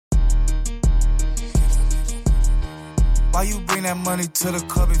Why you bring that money to the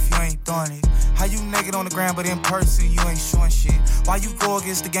club if you ain't throwing it? How you naked on the ground but in person you ain't showing shit? Why you go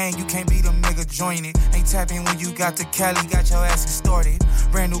against the gang, you can't be them nigga join it? Ain't tapping when you got to Cali, got your ass extorted.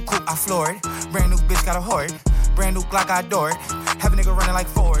 Brand new coupe, I floor it. Brand new bitch, got a hoard. Brand new Glock, I adore it. Have a nigga running like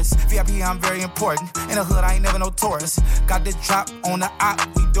Forrest. VIP, I'm very important. In the hood, I ain't never no tourist. Got the drop on the op,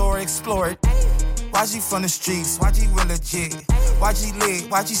 we door explore it. YG from the streets, YG real legit. YG lit,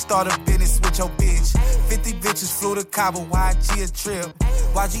 YG start a business with your bitch. 50 bitches flew to Cabo, YG a trip.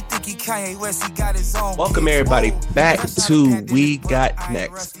 YG think he Kanye West, he got his own. Welcome everybody back to We Got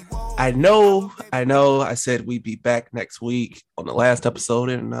Next. I know, I said we'd be back next week on the last episode,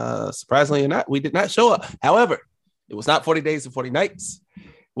 and surprisingly or not, we did not show up. However, it was not 40 days and 40 nights.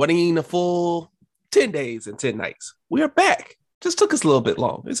 Wasn't a full 10 days and 10 nights. We are back. Just took us a little bit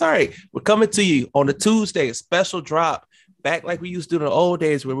long. It's all right. We're coming to you on a Tuesday, a special drop, back like we used to do in the old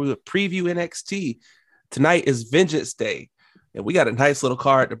days where we would preview NXT. Tonight is Vengeance Day, and we got a nice little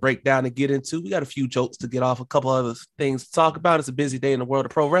card to break down and get into. We got a few jokes to get off, a couple other things to talk about. It's a busy day in the world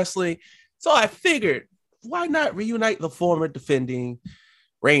of pro wrestling. So I figured, why not reunite the former defending,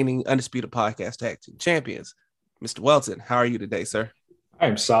 reigning, undisputed podcast tag team champions? Mr. Welton, how are you today, sir?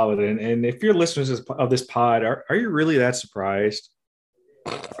 I'm solid. And if you're listeners of this pod, are you really that surprised?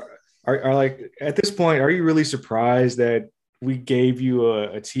 Are like, at this point, are you really surprised that we gave you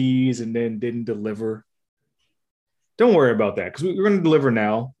a tease and then didn't deliver? Don't worry about that, because we're going to deliver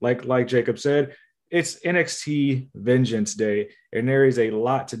now. Like Jacob said, it's NXT Vengeance Day, and there is a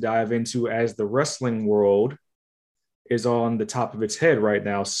lot to dive into as the wrestling world is on the top of its head right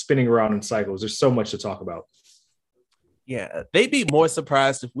now, spinning around in cycles. There's so much to talk about. Yeah, they'd be more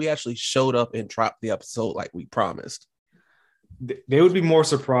surprised if we actually showed up and dropped the episode like we promised. They would be more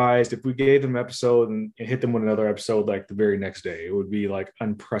surprised if we gave them an episode and hit them with another episode like the very next day. It would be like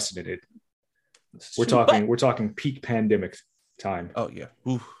unprecedented. We're talking peak pandemic time. Oh yeah,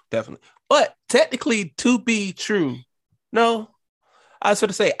 ooh, definitely. But technically, to be true, no, I was going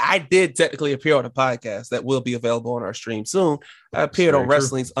to say I did technically appear on a podcast that will be available on our stream soon. I appeared on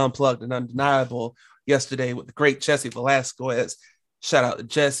Wrestling's Unplugged and Undeniable yesterday with the great Jesse Velasquez. Shout out to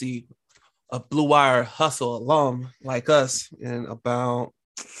Jesse, a Blue Wire Hustle alum like us, in about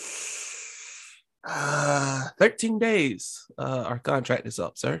 13 days. Our contract is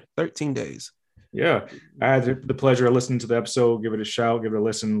up, sir. 13 days. Yeah, I had the pleasure of listening to the episode. Give it a shout, give it a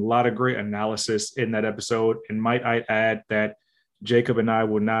listen. A lot of great analysis in that episode. And might I add that Jacob and I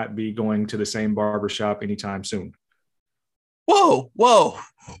will not be going to the same barbershop anytime soon. Whoa.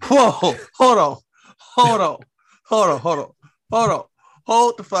 Hold on. Hold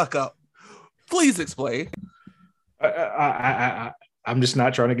the fuck up. Please explain. I'm just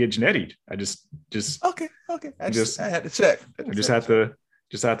not trying to get Janetti'd. I just okay. I had to check. I just have to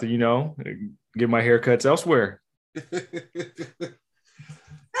get my haircuts elsewhere. Yeah,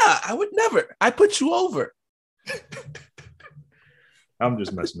 I would never. I put you over. I'm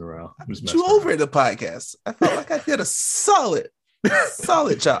just messing around. Over in the podcast. I felt like I did a solid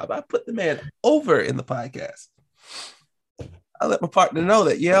job. I put the man over in the podcast. I let my partner know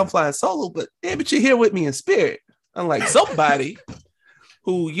that, yeah, I'm flying solo, but damn it, you're here with me in spirit. Unlike somebody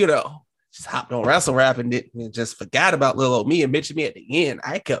who, just hopped on Wrestle Rap and just forgot about little old me and mentioned me at the end.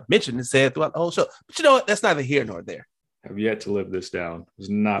 I kept mentioning this throughout the whole show. But you know what? That's neither here nor there. Have yet to live this down. It's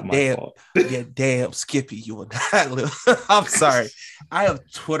not my fault. Yeah, damn, Skippy, you will not live. I'm sorry. I have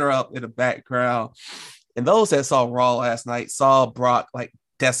Twitter up in the background. And those that saw Raw last night saw Brock like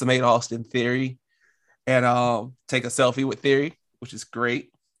decimate Austin Theory and take a selfie with Theory, which is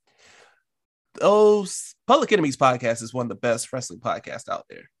great. Those Public Enemies podcast is one of the best wrestling podcasts out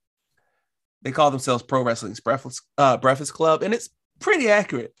there. They call themselves Pro Wrestling's Breakfast Club, and it's pretty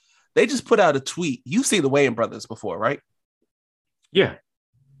accurate. They just put out a tweet. You've seen the Wayans brothers before, right? Yeah.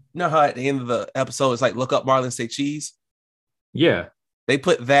 You know how at the end of the episode it's like, look up Marlon, say cheese? Yeah. They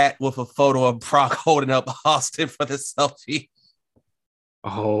put that with a photo of Brock holding up Austin for the selfie.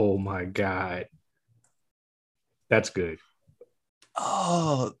 Oh my God. That's good.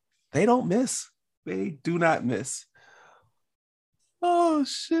 Oh, they don't miss. They do not miss. Oh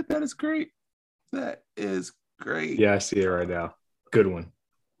shit, that is great. That is great. Yeah, I see it right now. Good one.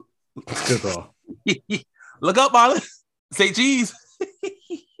 Good call. Look up, Marlon. Say cheese.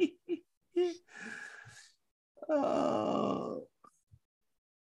 Oh.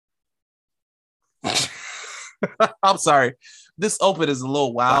 I'm sorry. This open is a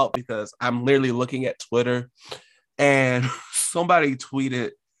little wild because I'm literally looking at Twitter and somebody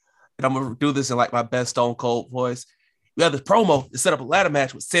tweeted, and I'm going to do this in like my best Stone Cold voice. We have this promo to set up a ladder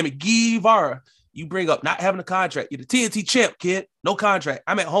match with Sammy Guevara You bring up not having a contract. You're the TNT champ, kid. No contract.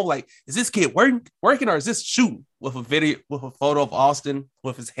 I'm at home like, is this kid working or is this shooting? With a photo of Austin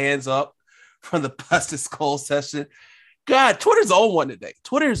with his hands up from the Busted Skull session. God, Twitter's on one today.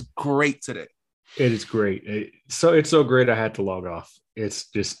 Twitter is great today. It is great. It's so great I had to log off. It's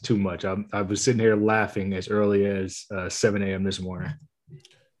just too much. I was sitting here laughing as early as 7 a.m. this morning.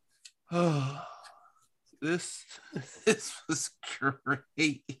 Oh, this was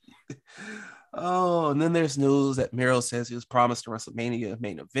great. Oh, and then there's news that Miro says he was promised a WrestleMania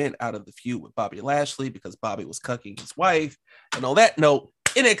main event out of the feud with Bobby Lashley because Bobby was cucking his wife. And on that note,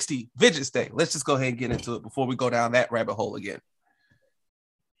 NXT Vengeance Day. Let's just go ahead and get into it before we go down that rabbit hole again.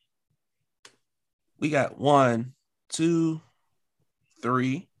 We got 1, 2,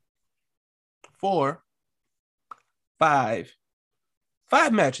 3, 4, 5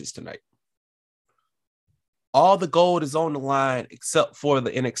 matches tonight. All the gold is on the line except for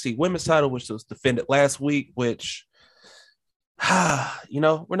the NXT women's title, which was defended last week, which, we're not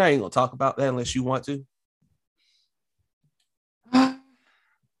even going to talk about that unless you want to.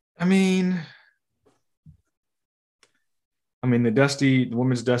 I mean, the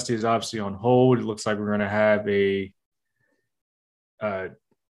women's Dusty is obviously on hold. It looks like we're going to have a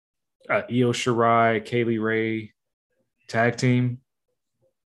Io Shirai, Kaylee Ray tag team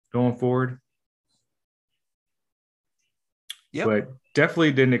going forward. Yep. But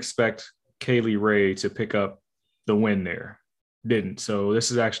definitely didn't expect Kaylee Ray to pick up the win there. Didn't. So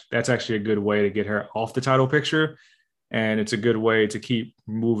that's actually a good way to get her off the title picture. And it's a good way to keep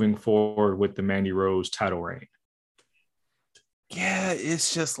moving forward with the Mandy Rose title reign. Yeah,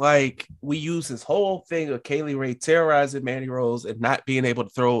 it's just like we use this whole thing of Kaylee Ray terrorizing Mandy Rose and not being able to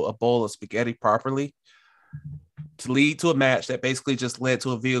throw a bowl of spaghetti properly to lead to a match that basically just led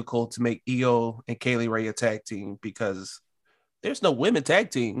to a vehicle to make Io and Kaylee Ray a tag team because there's no women tag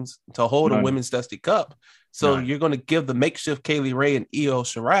teams to hold a women's Dusty Cup. So you're going to give the makeshift Kaylee Ray and Io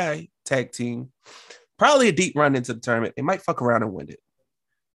Shirai tag team probably a deep run into the tournament. They might fuck around and win it.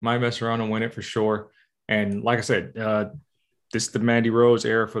 Might mess around and win it for sure. And like I said, this is the Mandy Rose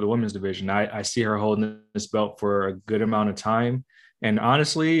era for the women's division. I see her holding this belt for a good amount of time. And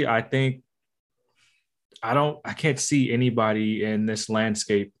honestly, I think I can't see anybody in this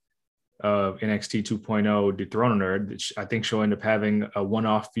landscape of NXT 2.0 dethroning her. I think she'll end up having a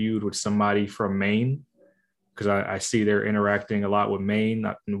one-off feud with somebody from Maine because I see they're interacting a lot with Maine.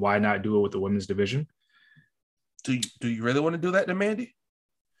 And why not do it with the women's division? Do you really want to do that to Mandy?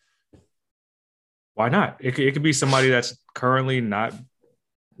 Why not? It could be somebody that's currently not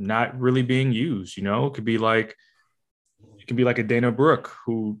really being used. It could be like a Dana Brooke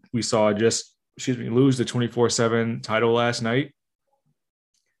who we saw lose the 24/7 title last night.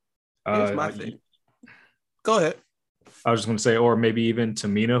 Here's my thing. Go ahead. I was just going to say, or maybe even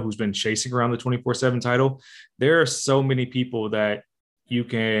Tamina, who's been chasing around the 24/7 title. There are so many people that you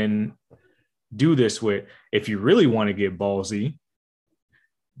can do this with. If you really want to get ballsy,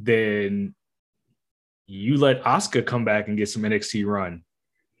 then you let Asuka come back and get some NXT run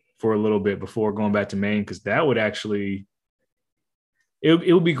for a little bit before going back to Maine, because that would actually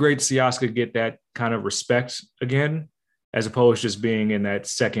it would be great to see Asuka get that kind of respect again, as opposed to just being in that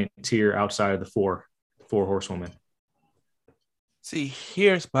second tier outside of the four horsewomen. See,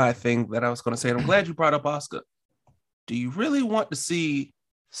 here's my thing that I was going to say, and I'm glad you brought up Asuka. Do you really want to see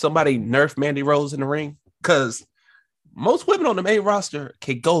somebody nerf Mandy Rose in the ring? Because most women on the main roster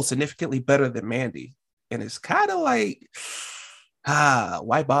can go significantly better than Mandy. And it's kind of like,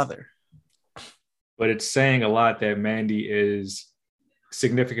 why bother? But it's saying a lot that Mandy is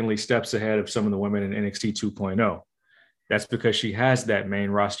significantly steps ahead of some of the women in NXT 2.0. That's because she has that main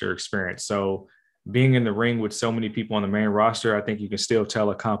roster experience. So being in the ring with so many people on the main roster, I think you can still tell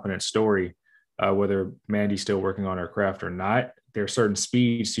a competent story, whether Mandy's still working on her craft or not. There are certain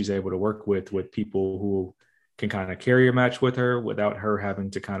speeds she's able to work with people who can kind of carry a match with her without her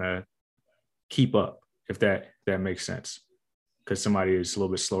having to kind of keep up, if that makes sense, because somebody is a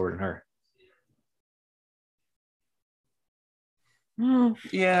little bit slower than her.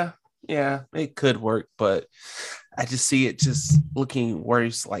 Yeah, it could work, but I just see it just looking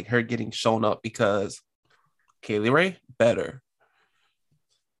worse, like her getting shown up, because Kaylee Ray, better.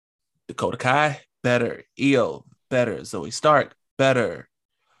 Dakota Kai, better. Io, better. Zoe Stark, better.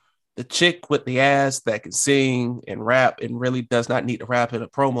 The chick with the ass that can sing and rap and really does not need to rap in a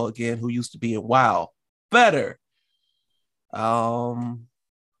promo again, who used to be in WoW, better. Daddy's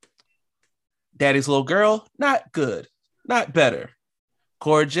little girl, not good, not better.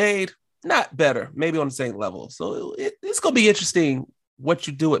 Cora Jade, not better, maybe on the same level. So it's going to be interesting what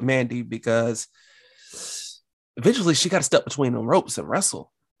you do with Mandy, because eventually she got to step between the ropes and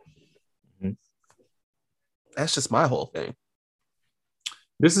wrestle. That's just my whole thing.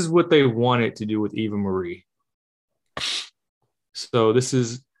 This is what they wanted to do with Eva Marie. So this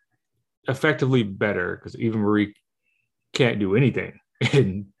is effectively better because Eva Marie can't do anything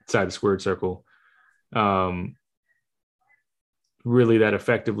inside the squared circle. Really that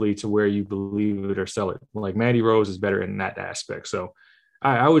effectively to where you believe it or sell it. Like Mandy Rose is better in that aspect. So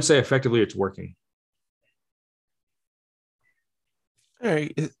I would say effectively it's working. All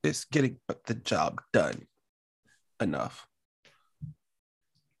right, it's getting the job done enough.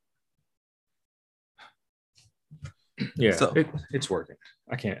 Yeah, so it's working.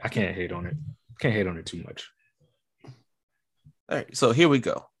 I can't hate on it. Can't hate on it too much. All right, so here we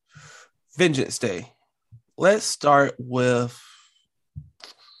go. Vengeance Day. Let's start with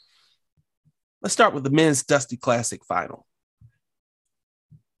the men's Dusty Classic final.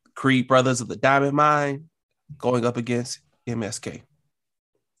 Creed Brothers of the Diamond Mine going up against MSK.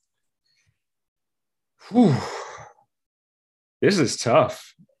 Whew. This is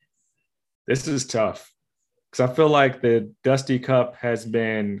tough. Because I feel like the Dusty Cup has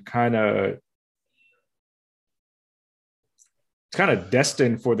been kind of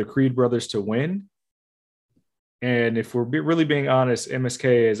destined for the Creed brothers to win. And if we're really being honest,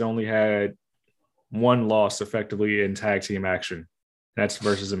 MSK has only had one loss effectively in tag team action. That's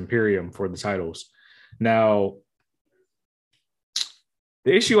versus Imperium for the titles. Now,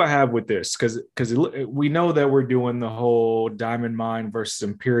 the issue I have with this, because we know that we're doing the whole Diamond Mine versus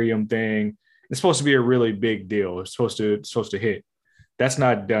Imperium thing. It's supposed to be a really big deal. It's supposed to hit. That's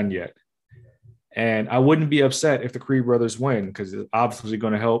not done yet. And I wouldn't be upset if the Creed brothers win because it's obviously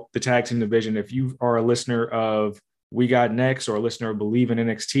going to help the tag team division. If you are a listener of We Got Next or a listener of Believe in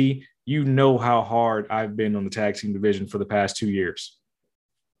NXT, you know how hard I've been on the tag team division for the past 2 years.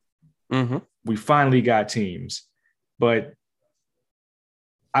 Mm-hmm. We finally got teams, but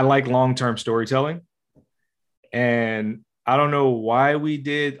I like long-term storytelling. And I don't know why we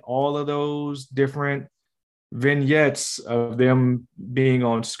did all of those different vignettes of them being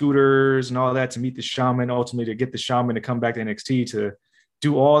on scooters and all that to meet the shaman, ultimately to get the shaman to come back to NXT, to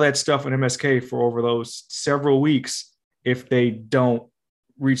do all that stuff in MSK for over those several weeks if they don't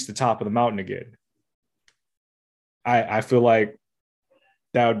reach the top of the mountain again. I feel like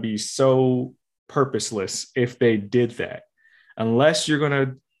that would be so purposeless if they did that, unless you're going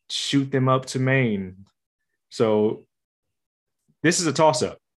to shoot them up to Maine. So this is a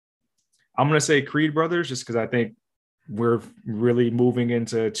toss-up. I'm going to say Creed Brothers just because I think we're really moving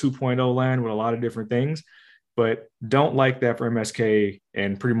into 2.0 land with a lot of different things, but don't like that for MSK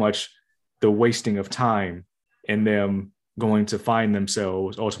and pretty much the wasting of time and them going to find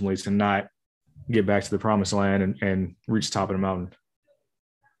themselves ultimately to not get back to the promised land and reach the top of the mountain.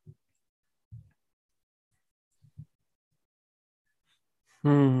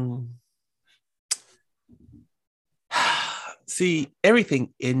 See,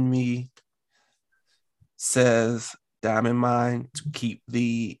 everything in me says Diamond Mine to keep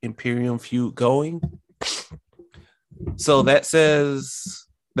the Imperium feud going. So that says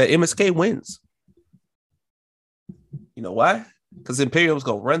that MSK wins. You know why? Because Imperium's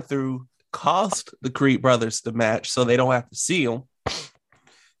going to run through, cost the Creed brothers the match so they don't have to see them.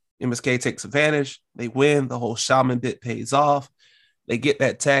 MSK takes advantage. They win. The whole shaman bit pays off. They get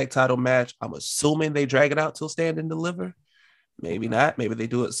that tag title match. I'm assuming they drag it out till Stand and Deliver. Maybe not. Maybe they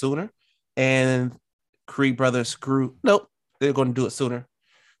do it sooner. And Creed brothers screw. Nope. They're going to do it sooner.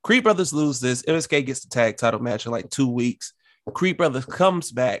 Creed brothers lose this. MSK gets the tag title match in like 2 weeks. Creed brothers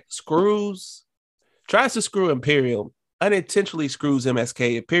comes back, tries to screw Imperium, unintentionally screws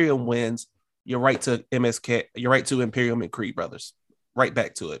MSK. Imperium wins. You're right to MSK. You're right to Imperium and Creed brothers. Right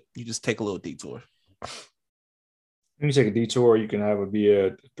back to it. You just take a little detour. When you take a detour, you can have it be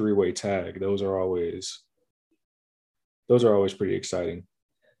a 3-way tag. Those are always pretty exciting.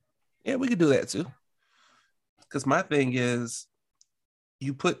 Yeah, we could do that too. Because my thing is,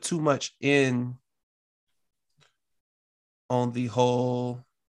 you put too much in on the whole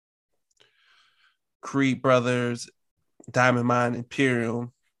Creed brothers, Diamond Mine,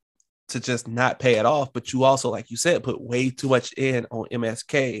 Imperium to just not pay it off. But you also, like you said, put way too much in on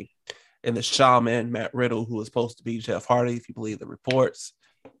MSK and the shaman, Matt Riddle, who was supposed to be Jeff Hardy, if you believe the reports.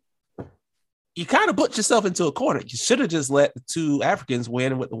 You kind of put yourself into a corner. You should have just let the 2 Africans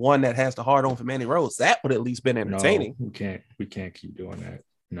win with the one that has the hard on for Mandy Rose. That would at least been entertaining. No, we can't keep doing that.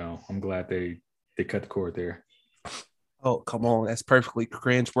 No, I'm glad they cut the cord there. Oh, come on. That's perfectly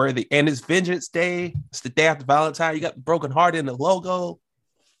cringeworthy. And it's Vengeance Day. It's the day after Valentine. You got the broken heart in the logo.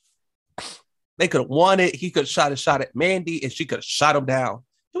 They could have won it. He could have shot a shot at Mandy and she could have shot him down.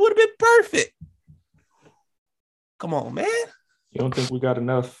 It would have been perfect. Come on, man. You don't think we got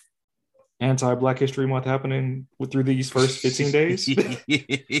enough anti-Black History Month happening through these first 15 days?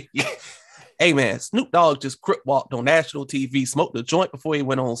 Hey man, Snoop Dogg just crip walked on national TV, smoked a joint before he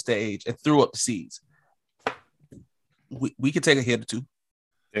went on stage, and threw up the seeds. We could take a hit or two.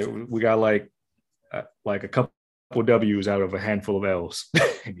 We got like a couple W's out of a handful of L's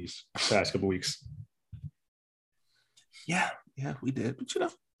in these past couple weeks. Yeah, we did.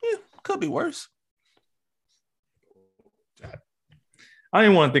 But could be worse. I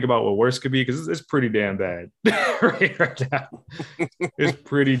didn't want to think about what worse could be because it's pretty damn bad right now. It's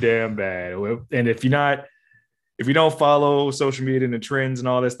pretty damn bad. And if you don't follow social media and the trends and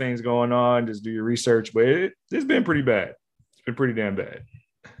all these things going on, just do your research. But it's been pretty bad. It's been pretty damn bad.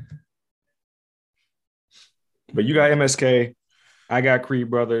 But you got MSK. I got Creed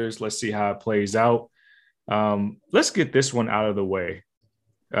Brothers. Let's see how it plays out. Let's get this one out of the way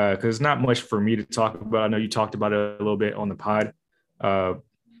because there's not much for me to talk about. I know you talked about it a little bit on the pod.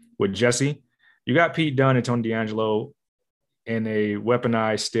 With Jesse, you got Pete Dunne and Tony D'Angelo in a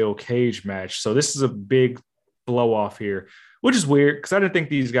weaponized steel cage match. So this is a big blow off here, which is weird because I didn't think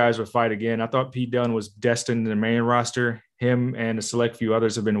these guys would fight again. I thought Pete Dunne was destined to the main roster. Him and a select few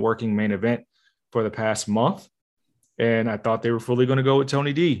others have been working main event for the past month. And I thought they were fully going to go with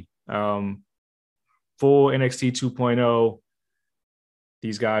Tony D. Full NXT 2.0.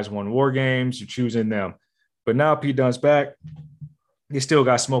 These guys won War Games. You're choosing them. But now Pete Dunne's back. They still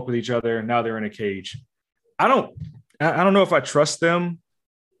got smoke with each other, and now they're in a cage. I don't know if I trust them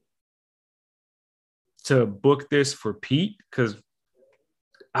to book this for Pete because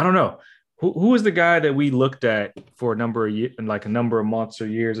I don't know who is the guy that we looked at for a number of years, like a number of months or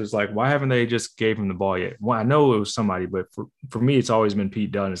years. It's like, why haven't they just gave him the ball yet? Well, I know it was somebody, but for me, it's always been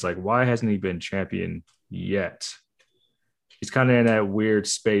Pete Dunne. It's like, why hasn't he been champion yet? He's kind of in that weird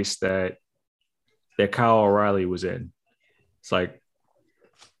space that Kyle O'Reilly was in. It's like,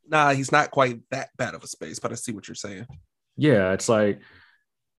 nah, he's not quite that bad of a space, but I see what you're saying. Yeah, it's like,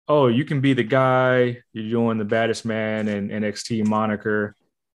 oh, you can be the guy, you're doing the baddest man and NXT moniker.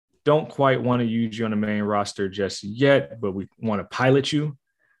 Don't quite want to use you on the main roster just yet, but we want to pilot you.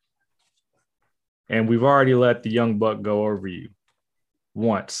 And we've already let the Young Buck go over you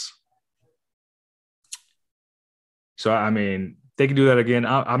once. So, I mean, they can do that again.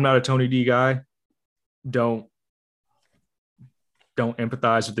 I'm not a Tony D guy. Don't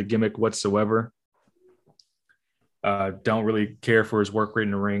empathize with the gimmick whatsoever. Don't really care for his work rate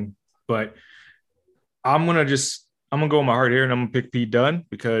in the ring. But I'm gonna go with my heart here, and I'm gonna pick Pete Dunne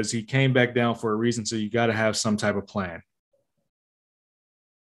because he came back down for a reason. So you got to have some type of plan.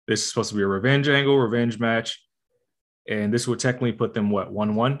 This is supposed to be a revenge angle, revenge match, and this would technically put them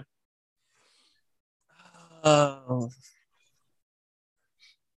 1-1.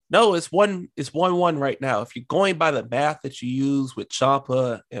 No, it's 1-1 right now. If you're going by the math that you use with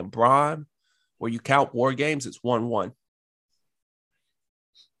Ciampa and Braun, where you count War Games, it's 1-1.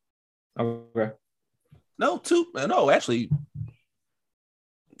 Okay. Actually,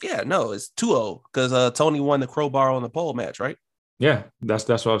 it's 2-0 because Tony won the crowbar on the pole match, right? Yeah, that's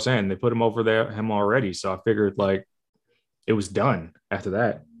what I was saying. They put him over there, him already. So I figured like it was done after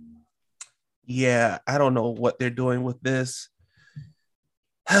that. Yeah, I don't know what they're doing with this.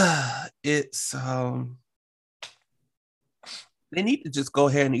 It's they need to just go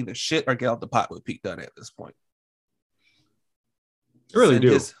ahead and either shit or get out the pot with Pete Dunne at this point. They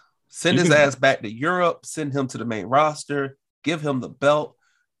really Send his ass back to Europe, send him to the main roster, give him the belt,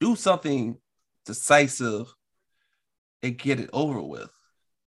 do something decisive and get it over with.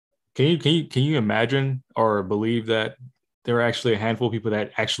 Can you imagine or believe that there are actually a handful of people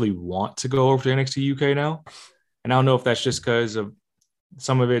that actually want to go over to NXT UK now? And I don't know if that's just because of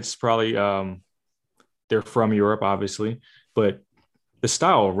some of it's probably they're from Europe, obviously, but the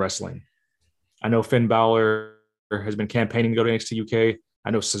style of wrestling. I know Finn Balor has been campaigning to go to NXT UK. I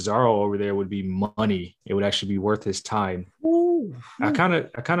know Cesaro over there would be money. It would actually be worth his time. Ooh. I kind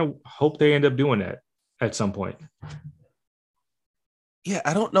of hope they end up doing that at some point. Yeah,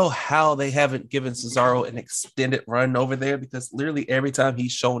 I don't know how they haven't given Cesaro an extended run over there because literally every time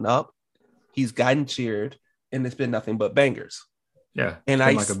he's shown up, he's gotten cheered and it's been nothing but bangers. Yeah. And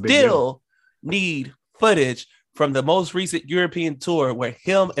I still need footage from the most recent European tour where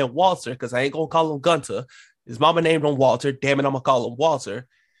him and Walter, because I ain't going to call him Gunter. His mama named him Walter. Damn it, I'm going to call him Walter.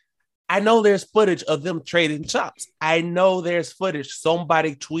 I know there's footage of them trading chops. I know there's footage.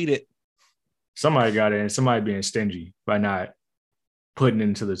 Somebody tweeted. Somebody got it and somebody being stingy by not putting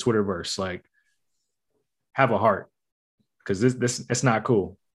into the Twitterverse. Like, have a heart. Because this it's not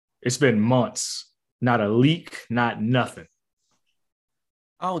cool. It's been months. Not a leak, not nothing.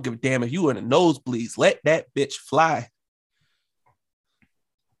 I don't give a damn if you in the nosebleeds. Let that bitch fly.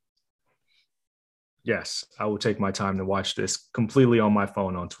 yes, I will take my time to watch this completely on my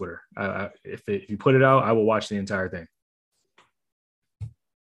phone on Twitter. If you put it out, I will watch the entire thing.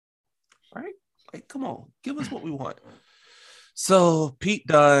 Right? Like, come on, give us what we want. So Pete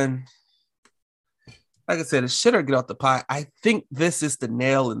Dunne, like I said, it should get off the pot. I think this is the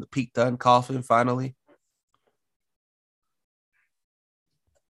nail in the Pete Dunne coffin. Finally,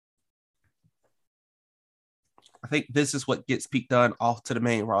 I think this is what gets Pete Dunne off to the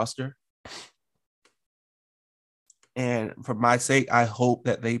main roster. And for my sake, I hope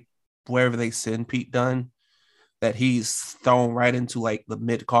that wherever they send Pete Dunne, that he's thrown right into like the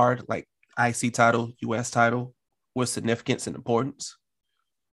mid card, like IC title, US title, with significance and importance.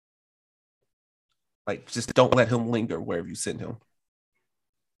 Like, just don't let him linger wherever you send him.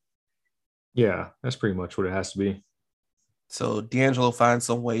 Yeah, that's pretty much what it has to be. So D'Angelo finds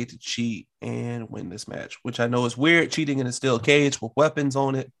some way to cheat and win this match, which I know is weird, cheating in a steel cage with weapons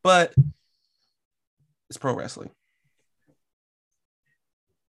on it, but it's pro wrestling.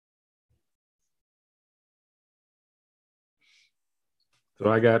 So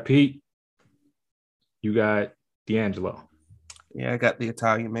I got Pete. You got D'Angelo. Yeah, I got the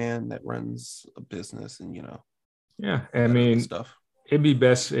Italian man that runs a business and, Yeah, I mean, stuff. It'd be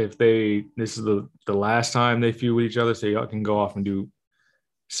best if this is the last time they feud with each other, so y'all can go off and do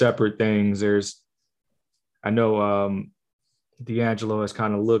separate things. I know D'Angelo has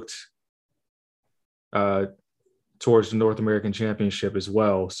kind of looked towards the North American Championship as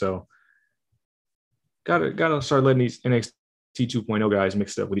well. So gotta start letting these NXT 2.0 guys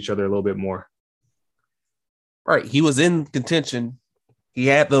mixed up with each other a little bit more. Right. He was in contention. He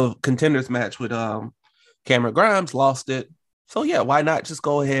had the contenders match with Cameron Grimes, lost it. So yeah, why not just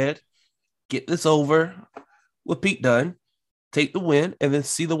go ahead, get this over with Pete Dunne, take the win, and then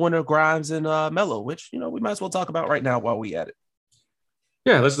see the winner Grimes and Melo, which we might as well talk about right now while we at it.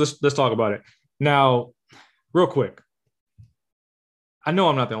 Yeah, let's talk about it. Now, real quick. I know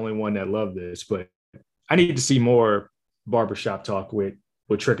I'm not the only one that loved this, but I need to see more barbershop talk with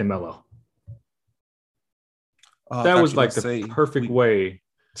Trick and Melo. That was like the perfect way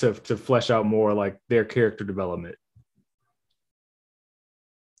to flesh out more like their character development.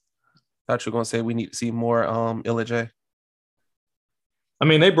 I thought you were going to say we need to see more Illa J. I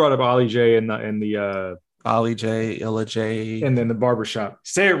mean, they brought up Ollie J in the Ollie J, Illa J, and then the barbershop.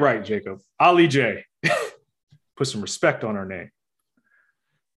 Say it right, Jacob. Ollie J. Put some respect on our name.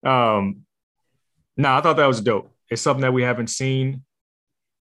 I thought that was dope. It's something that we haven't seen,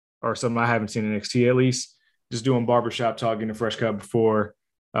 or something I haven't seen in NXT at least. Just doing barbershop talking to Fresh Cut before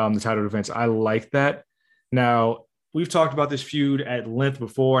the title events. I like that. Now, we've talked about this feud at length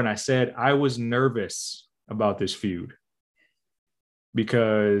before, and I said I was nervous about this feud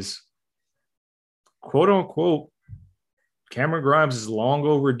because, quote unquote, Cameron Grimes is long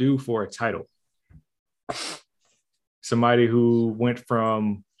overdue for a title. Somebody who went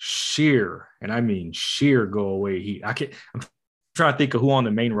from sheer, and I mean sheer go away heat. I'm trying to think of who on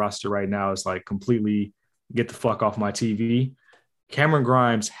the main roster right now is like completely get the fuck off my TV. Cameron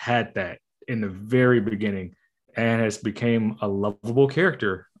Grimes had that in the very beginning and has become a lovable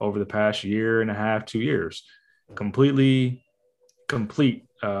character over the past year and a half, 2 years. Complete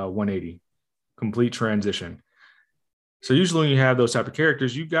 180, complete transition. So usually when you have those type of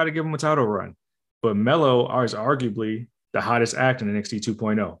characters, you've got to give them a title run. But Melo is arguably the hottest act in NXT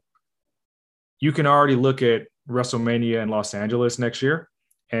 2.0. You can already look at WrestleMania in Los Angeles next year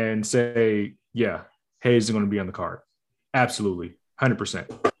and say, yeah, Hayes is going to be on the card. Absolutely. 100%.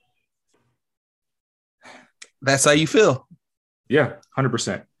 That's how you feel. Yeah,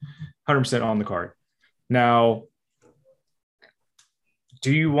 100%. 100% on the card. Now,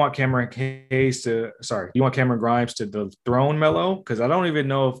 do you want Cameron Grimes to dethrone Melo? Because I don't even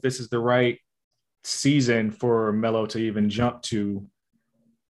know if this is the right season for Melo to even jump to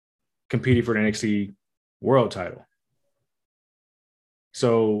competing for the NXT world title.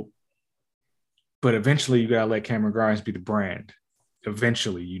 So, but eventually you got to let Cameron Grimes be the brand.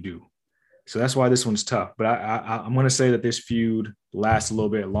 Eventually you do. So that's why this one's tough. But I'm going to say that this feud lasts a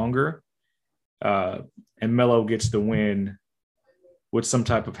little bit longer and Melo gets the win with some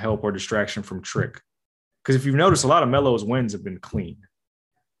type of help or distraction from Trick. Because if you've noticed, a lot of Melo's wins have been clean.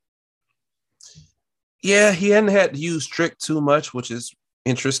 Yeah, he hadn't had to use Trick too much, which is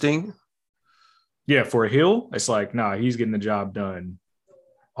interesting. Yeah, for a heel, it's like, nah, he's getting the job done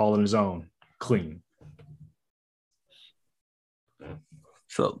all on his own, clean.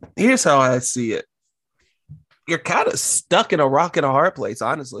 So here's how I see it. You're kind of stuck in a rock and a hard place,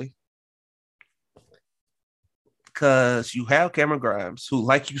 honestly. Because you have Cameron Grimes, who,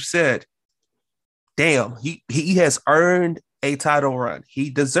 like you said, damn, he has earned a title run.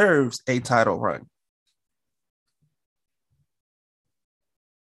 He deserves a title run.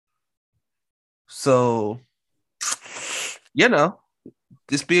 So,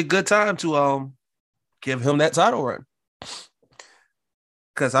 this be a good time to give him that title run.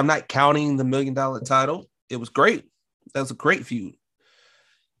 Because I'm not counting the $1 million title. It was great. That was a great feud.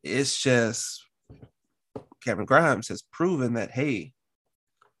 It's just Kevin Grimes has proven that, hey,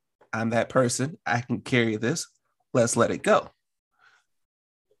 I'm that person. I can carry this. Let's let it go.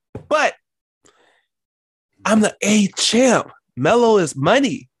 But I'm the A champ. Melo is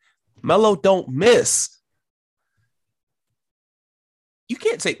money. Melo don't miss. You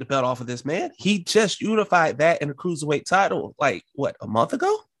can't take the belt off of this man. He just unified that in a cruiserweight title, like what, a month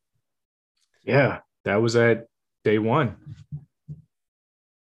ago? Yeah, that was at day one.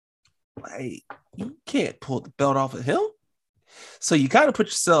 Like, you can't pull the belt off of him. So you kind of put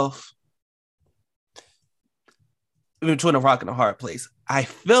yourself in between a rock and a hard place. I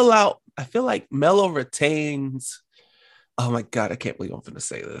feel like Melo retains. Oh my God, I can't believe I'm going to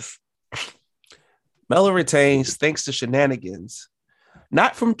say this. Melo retains thanks to shenanigans.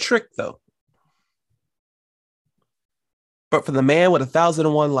 Not from Trick, though, but for the man with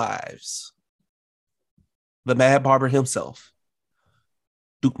 1,001 lives, the Mad Barber himself,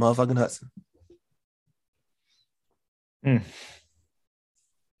 Duke motherfucking Hudson.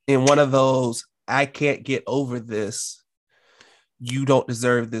 In one of those, I can't get over this, you don't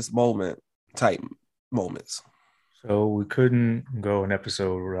deserve this moment type moments. So we couldn't go an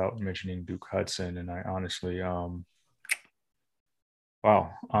episode without mentioning Duke Hudson, and I honestly,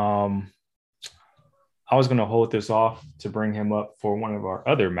 wow. I was going to hold this off to bring him up for one of our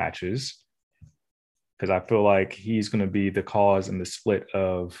other matches because I feel like he's going to be the cause in the split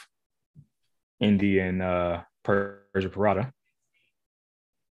of Indy and Persia Pirotta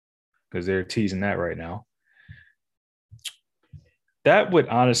because they're teasing that right now. That would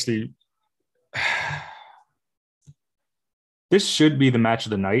honestly, this should be the match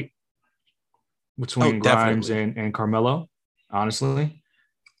of the night between Grimes and Carmelo, honestly.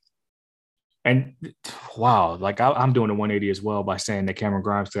 And wow, like I'm doing a 180 as well by saying that Cameron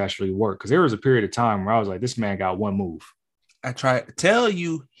Grimes could actually work because there was a period of time where I was like, this man got one move. I tried to tell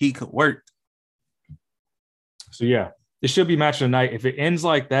you he could work. So yeah, this should be match of the night. If it ends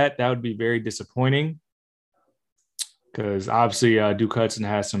like that, that would be very disappointing because obviously Duke Hudson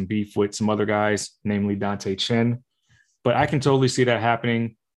has some beef with some other guys, namely Dante Chen. But I can totally see that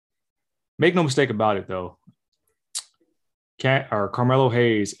happening. Make no mistake about it, though. Carmelo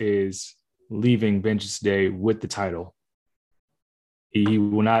Hayes is leaving Vengeance Day with the title. He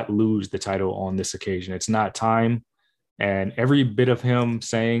will not lose the title on this occasion. It's not time. And every bit of him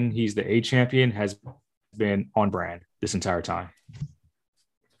saying he's the A champion has been on brand this entire time.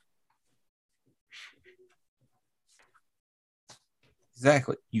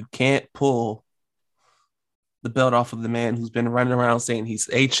 Exactly. You can't pull the belt off of the man who's been running around saying he's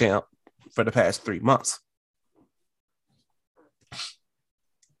A champ for the past 3 months.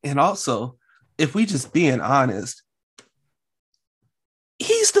 And also, if we just being honest,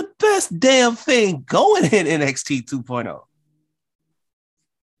 he's the best damn thing going in NXT 2.0.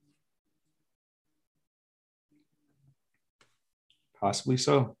 Possibly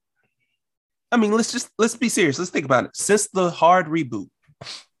so. I mean, let's be serious. Let's think about it. Since the hard reboot,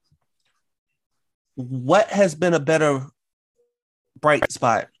 what has been a better bright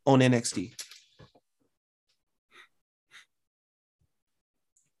spot on NXT?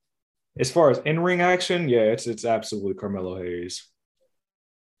 As far as in-ring action, yeah, it's absolutely Carmelo Hayes.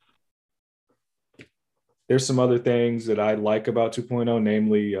 There's some other things that I like about 2.0,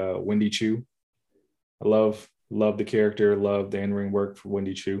 namely Wendy Choo. I love the character, love the in-ring work for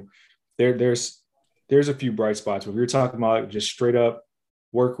Wendy Choo. There's a few bright spots, but if you're talking about just straight up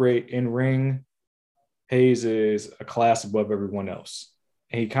work rate in-ring, Hayes is a class above everyone else.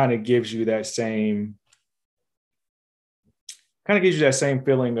 And he kind of gives you that same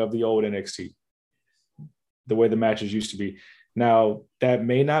feeling of the old NXT, the way the matches used to be. Now, that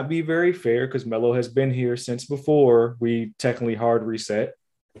may not be very fair because Melo has been here since before we technically hard reset,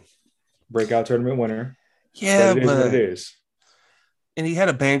 breakout tournament winner. Yeah, but it is what it is. And he had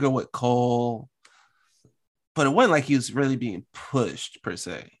a banger with Cole, but it wasn't like he was really being pushed per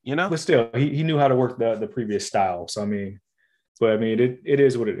se, you know? But still, he knew how to work the previous style. So, it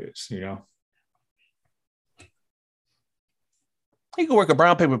is what it is, you know? He could work a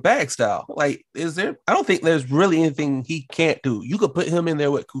brown paper bag style. Like, I don't think there's really anything he can't do. You could put him in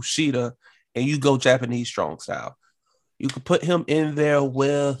there with Kushida and you go Japanese strong style. You could put him in there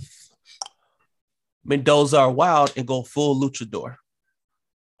with Mendoza or Wild and go full luchador.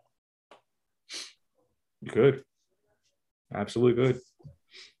 You could. Absolutely good.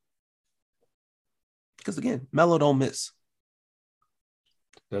 Because again, Melo don't miss.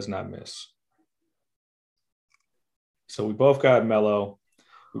 Does not miss. So we both got Melo.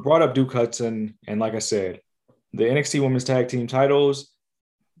 We brought up Duke Hudson, and like I said, the NXT Women's Tag Team titles.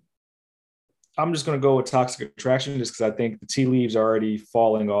 I'm just going to go with Toxic Attraction just because I think the tea leaves are already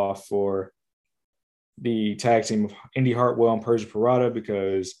falling off for the tag team of Indy Hartwell and Persia Pirotta,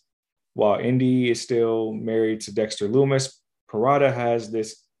 because while Indy is still married to Dexter Lumis, Pirotta has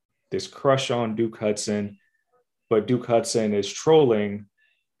this crush on Duke Hudson, but Duke Hudson is trolling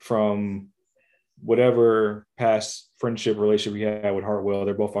from whatever past friendship relationship he had with Hartwell.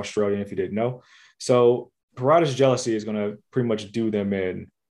 They're both Australian, if you didn't know. So Pirotta's jealousy is going to pretty much do them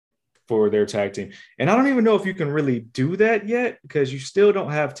in for their tag team. And I don't even know if you can really do that yet because you still don't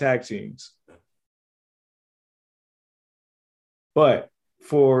have tag teams. But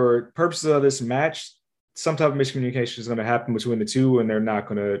for purposes of this match, some type of miscommunication is going to happen between the two, and they're not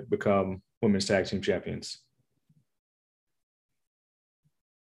going to become women's tag team champions.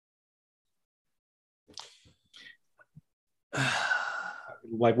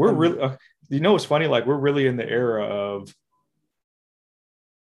 Like, we're really, what's funny? Like, we're really in the era of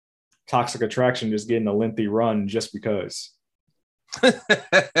Toxic Attraction just getting a lengthy run just because.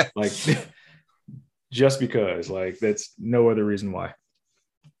 Like, just because. Like, that's no other reason why.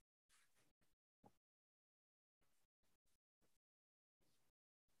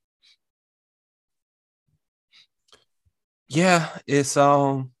 Yeah, it's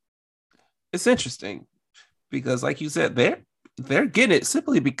interesting because, like you said, they're getting it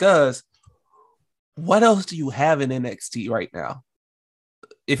simply because what else do you have in NXT right now?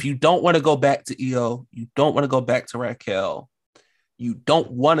 If you don't want to go back to Io, you don't want to go back to Raquel, you don't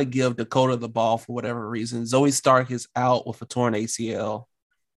want to give Dakota the ball for whatever reason. Zoe Stark is out with a torn ACL.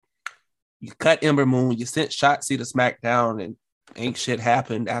 You cut Ember Moon, you sent Shotzi to SmackDown, and ain't shit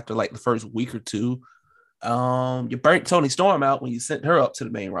happened after like the first week or two. You burnt Toni Storm out when you sent her up to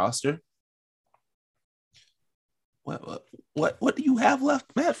the main roster. What do you have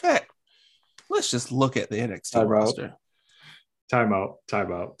left? Matter of fact, let's just look at the NXT roster. Time out.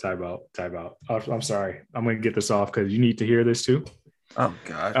 I'm sorry. I'm going to get this off because you need to hear this too. Oh,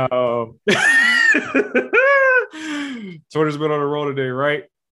 God. Twitter's been on a roll today, right?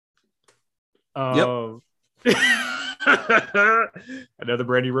 Yep. Another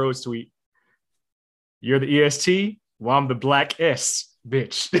Brandy Rose tweet. You're the EST? Well, I'm the Black S,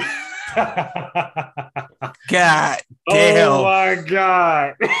 bitch. God damn. Oh, my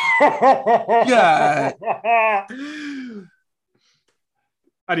God. God.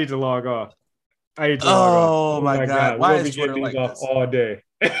 I need to log off. Oh, my God. Why is Twitter like off this? all day?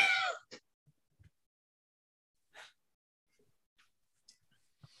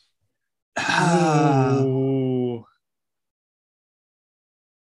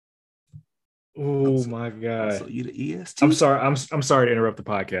 Oh my God! So you the EST? I'm sorry. I'm sorry to interrupt the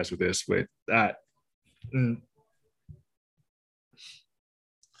podcast with this, but that. You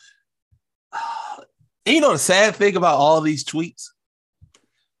know the sad thing about all these tweets?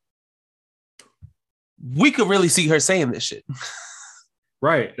 We could really see her saying this shit.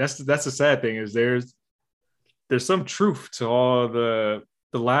 Right. That's the sad thing is there's some truth to all the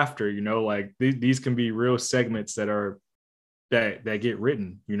laughter. You know, like these can be real segments that get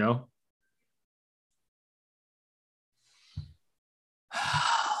written. You know.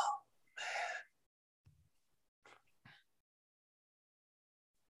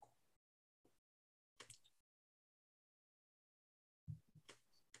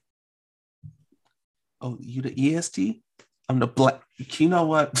 Oh, you the EST? I'm the Black. You know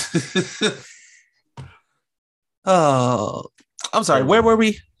what? Oh, I'm sorry. Where were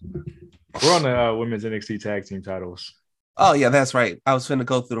we? We're on the women's NXT tag team titles. Oh, yeah, that's right. I was finna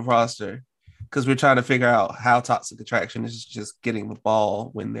go through the roster because we're trying to figure out how Toxic Attraction is just getting the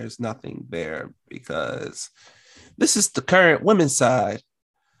ball when there's nothing there, because this is the current women's side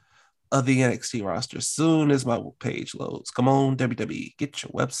of the NXT roster. As soon as my page loads, come on, WWE, get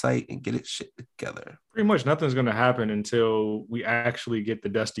your website and get it shit together. Pretty much nothing's going to happen until we actually get the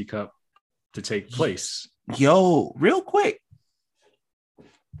Dusty Cup to take place. Yo, real quick.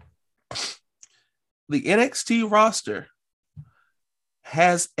 The NXT roster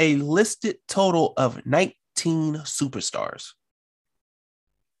has a listed total of 19 superstars.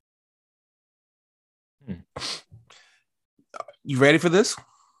 You ready for this?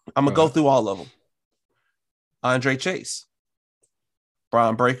 I'm going to go through all of them. Andre Chase,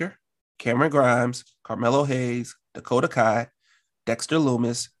 Braun Breaker, Cameron Grimes, Carmelo Hayes, Dakota Kai, Dexter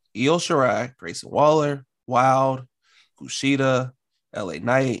Lumis, Io Shirai, Grayson Waller, Wild, Kushida, LA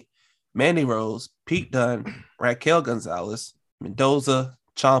Knight, Mandy Rose, Pete Dunne, Raquel Gonzalez, Mendoza,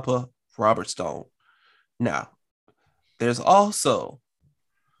 Ciampa, Robert Stone. Now, there's also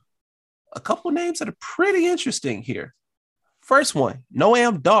a couple names that are pretty interesting here. First one,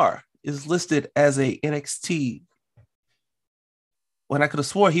 Noam Dar is listed as a NXT. When I could have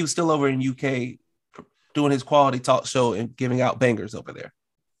swore he was still over in UK doing his quality talk show and giving out bangers over there.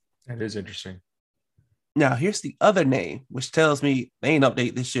 That is interesting. Now, here's the other name, which tells me they ain't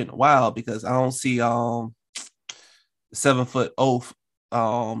update this shit in a while because I don't see 7-foot oath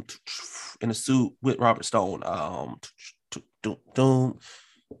in a suit with Robert Stone.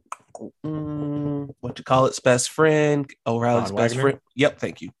 What you call it? Best friend, O'Reilly's best friend. Yep,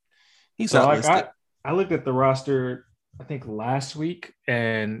 thank you. He's not listed. I looked at the roster, I think last week,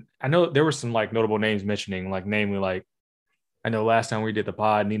 and I know there were some like notable names mentioning, like namely, like I know last time we did the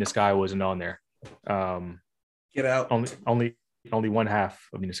pod, Nina Sky wasn't on there. Get out. Only one half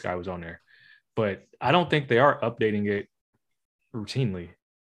of Nina Sky was on there, but I don't think they are updating it routinely.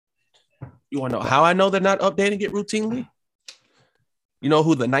 You want to know how I know they're not updating it routinely? You know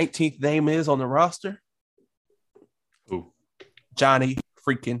who the 19th name is on the roster? Who? Johnny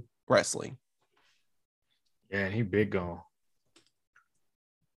freaking Wrestling. Yeah, he big gone.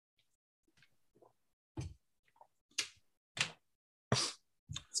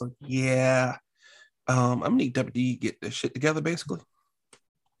 So yeah, I'm gonna need WWE to get this shit together, basically.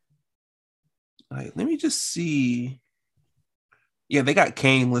 All right, let me just see. Yeah, they got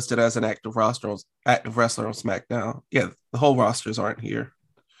Kane listed as an active wrestler on SmackDown. Yeah, the whole rosters aren't here.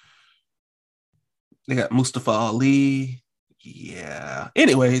 They got Mustafa Ali. Yeah.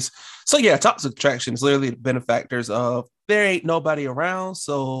 Anyways, so yeah, Toxic Attraction is literally the benefactors of there ain't nobody around,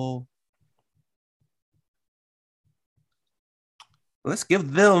 so let's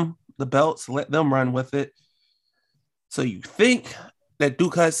give them the belts, let them run with it. So you think that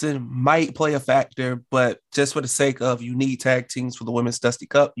Duke Hudson might play a factor, but just for the sake of you need tag teams for the Women's Dusty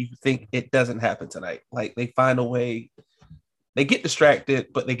Cup, you think it doesn't happen tonight. Like they find a way, they get distracted,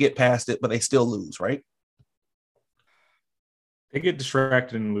 but they get past it, but they still lose, right? They get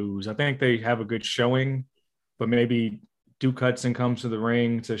distracted and lose. I think they have a good showing, but maybe Duke Hudson comes to the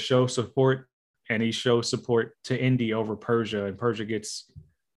ring to show support, and he shows support to Indy over Persia, and Persia gets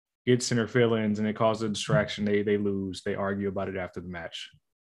in her feelings, and it causes a distraction. They lose. They argue about it after the match.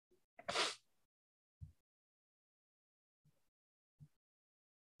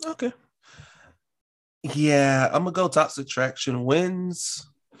 Okay. Yeah, I'm gonna go Toxic Attraction wins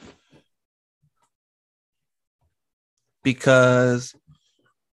because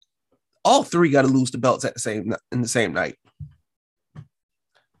all three got to lose the belts at in the same night.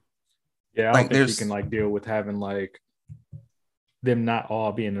 Yeah, I don't think you can like deal with having like them not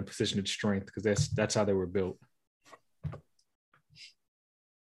all be in a position of strength because that's how they were built.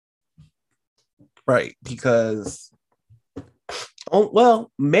 Right, because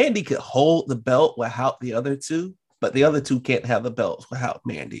Mandy could hold the belt without the other two, but the other two can't have the belts without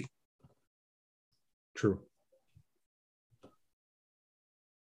Mandy. True.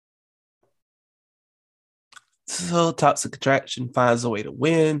 So Toxic Attraction finds a way to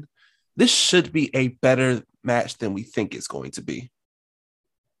win. This should be a better match than we think it's going to be.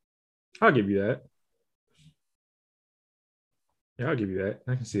 I'll give you that. Yeah, I'll give you that.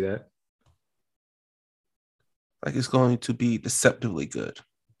 I can see that. Like it's going to be deceptively good.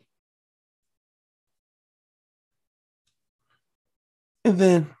 And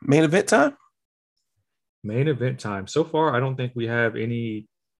then main event time? Main event time. So far, I don't think we have any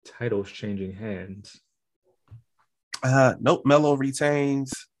titles changing hands. Nope. Melo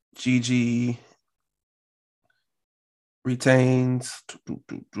retains. Gigi retains.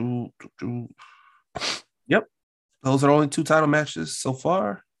 Yep. Those are only 2 title matches so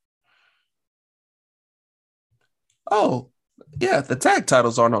far. Oh, yeah. The tag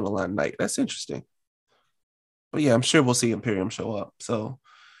titles aren't on the line tonight. That's interesting. But yeah, I'm sure we'll see Imperium show up. So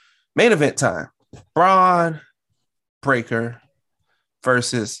main event time. Braun Breaker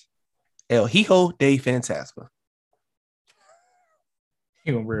versus El Hijo de Fantasma.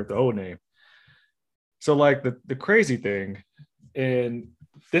 You gonna bring up the old name. So like the crazy thing, and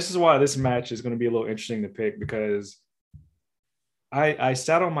this is why this match is going to be a little interesting to pick, because I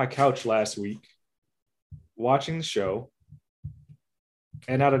sat on my couch last week watching the show,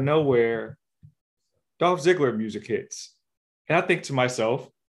 and out of nowhere, Dolph Ziggler music hits. And I think to myself,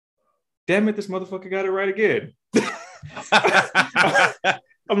 damn it, this motherfucker got it right again.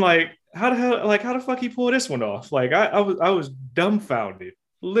 I'm like, how the fuck he pull this one off? Like I was dumbfounded,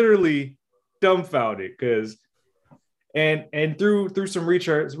 literally dumbfounded, because and through some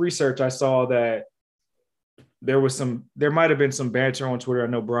research I saw that there might have been some banter on Twitter. I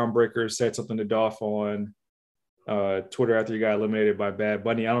know Braun Breaker said something to Dolph on Twitter after he got eliminated by Bad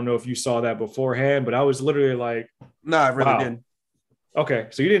Bunny. I don't know if you saw that beforehand, but I was literally like, no, I really didn't. Okay,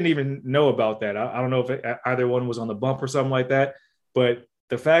 so you didn't even know about that. I don't know if either one was on the bump or something like that, but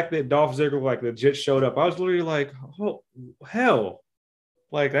the fact that Dolph Ziggler like legit showed up, I was literally like, oh hell,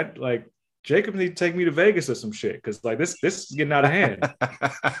 like that, like Jacob need to take me to Vegas or some shit because like this is getting out of hand.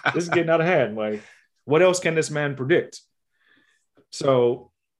 This is getting out of hand. Like, what else can this man predict?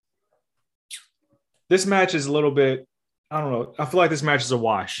 So this match is a little bit. I don't know. I feel like this match is a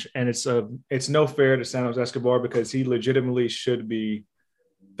wash, and it's no fair to Santos Escobar because he legitimately should be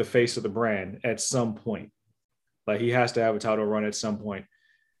the face of the brand at some point. Like he has to have a title run at some point.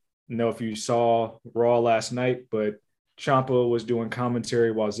 I know if you saw Raw last night, but Ciampa was doing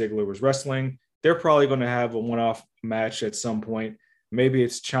commentary while Ziggler was wrestling. They're probably going to have a one-off match at some point. Maybe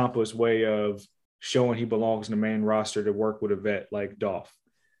it's Ciampa's way of showing he belongs in the main roster to work with a vet like Dolph.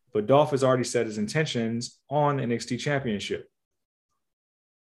 But Dolph has already set his intentions on NXT Championship,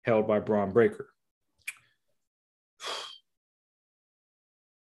 held by Braun Breaker.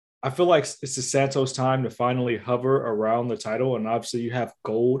 I feel like it's the Santos time to finally hover around the title. And obviously you have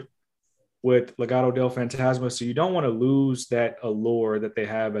gold with Legado del Fantasma. So you don't want to lose that allure that they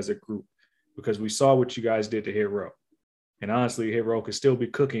have as a group because we saw what you guys did to Hit Row. And honestly, Hit Row could still be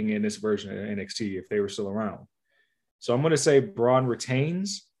cooking in this version of NXT if they were still around. So I'm going to say Braun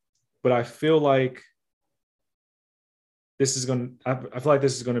retains, but I feel like this is going to, I feel like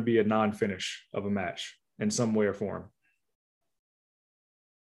this is going to be a non-finish of a match in some way or form.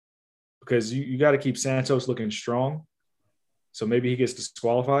 Because you got to keep Santos looking strong. So maybe he gets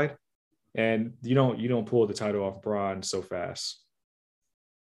disqualified. And you don't pull the title off Braun so fast.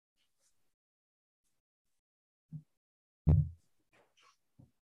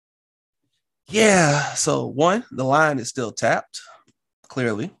 Yeah. So one, the line is still tapped,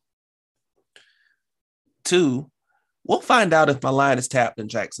 clearly. Two, we'll find out if my line is tapped in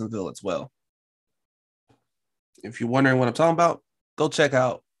Jacksonville as well. If you're wondering what I'm talking about, go check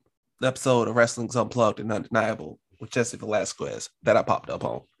out the episode of Wrestling's Unplugged and Undeniable with Jesse Velasquez that I popped up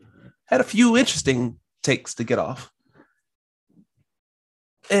on. Had a few interesting takes to get off.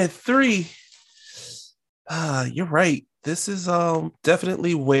 And three, you're right. This is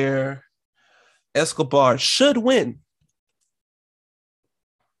definitely where Escobar should win.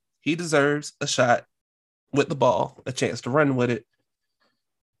 He deserves a shot with the ball, a chance to run with it.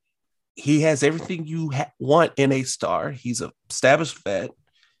 He has everything you want in a star. He's an established vet.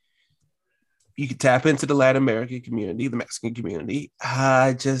 You can tap into the Latin American community, the Mexican community.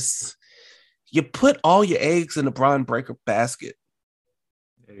 You put all your eggs in the Braun Breaker basket.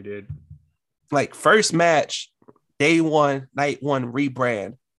 Yeah, you did. Like first match, day one, night one,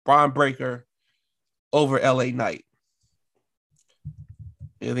 rebrand, Braun Breaker over LA Knight.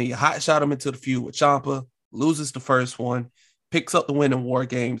 And then you hot shot him into the feud with Ciampa, loses the first one, picks up the win in War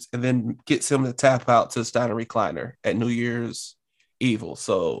Games, and then gets him to tap out to the Steiner Recliner at New Year's Evil.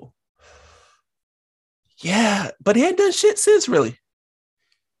 So, yeah, but he ain't done shit since, really.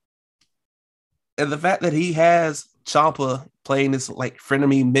 And the fact that he has Ciampa playing this like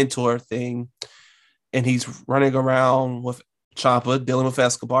frenemy mentor thing, and he's running around with Ciampa dealing with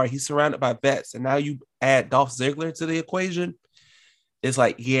Escobar, he's surrounded by vets, and now you add Dolph Ziggler to the equation. It's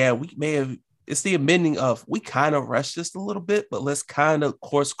like, yeah, we may have. It's the amending of we kind of rushed this a little bit, but let's kind of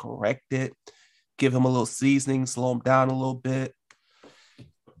course correct it, give him a little seasoning, slow him down a little bit,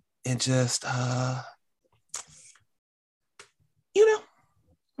 and just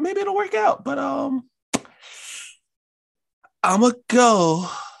maybe it'll work out. But I'ma go.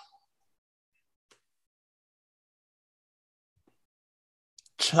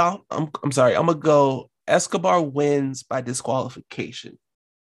 I'm sorry. I'm gonna go. Escobar wins by disqualification.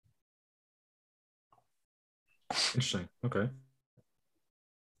 Interesting. Okay.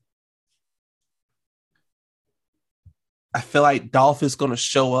 I feel like Dolph is going to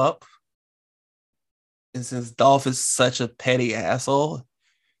show up. And since Dolph is such a petty asshole,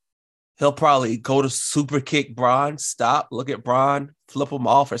 he'll probably go to super kick Braun, stop, look at Braun, flip him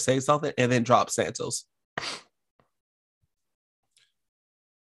off or say something, and then drop Santos.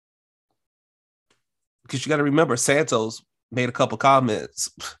 Because you got to remember, Santos made a couple comments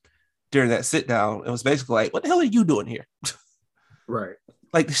during that sit down. It was basically like, what the hell are you doing here? Right.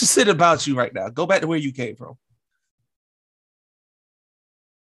 Like, this is shit about you right now. Go back to where you came from.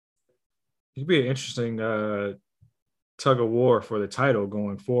 It'd be an interesting tug of war for the title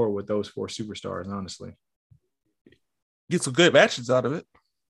going forward with those four superstars, honestly. Get some good matches out of it.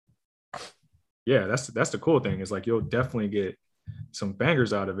 Yeah, that's the cool thing. Is like you'll definitely get some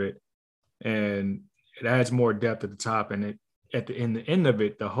bangers out of it. And it adds more depth at the top. And in the end of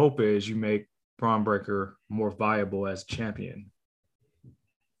it, the hope is you make Braun Breaker more viable as champion.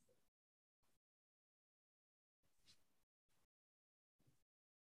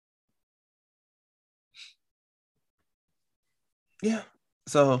 Yeah.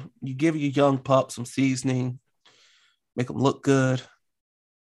 So you give your young pup some seasoning, make them look good.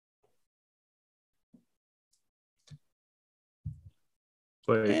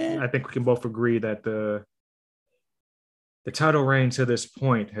 But And I think we can both agree that the title reign to this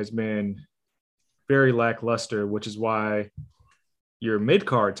point has been very lackluster, which is why your mid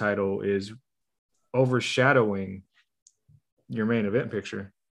card title is overshadowing your main event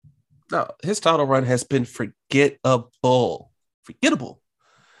picture. no, his title run has been forgettable. Forgettable.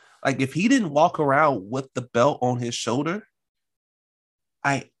 Like if he didn't walk around with the belt on his shoulder,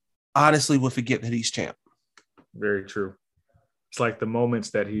 I honestly would forget that he's champ. Very true. It's like the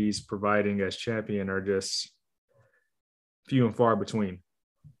moments that he's providing as champion are just few and far between.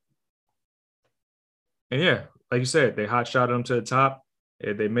 And yeah, like you said, they hot shot him to the top.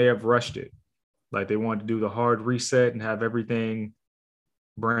 They may have rushed it. Like they wanted to do the hard reset and have everything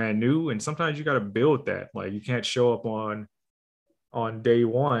brand new. And sometimes you got to build that. Like you can't show up on day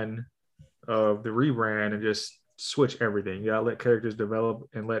one of the rebrand and just switch everything. You gotta let characters develop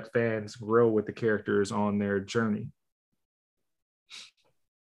and let fans grow with the characters on their journey.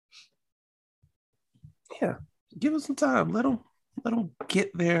 Yeah, give them some time. Let them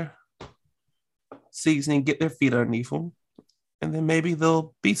get their seasoning, get their feet underneath them, and then maybe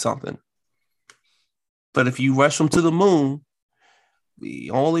they'll be something. But if you rush them to the moon,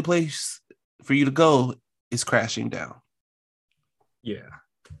 the only place for you to go is crashing down. Yeah.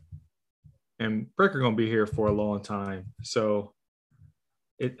 And Breaker gonna be here for a long time. So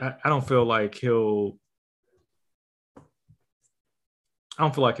I don't feel like he'll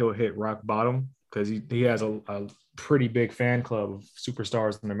hit rock bottom because he has a pretty big fan club of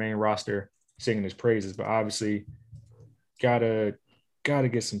superstars in the main roster singing his praises, but obviously gotta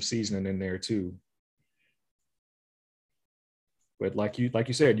get some seasoning in there too. But like you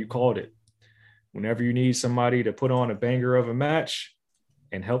said, you called it. Whenever you need somebody to put on a banger of a match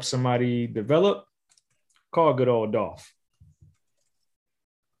and help somebody develop, call good old Dolph.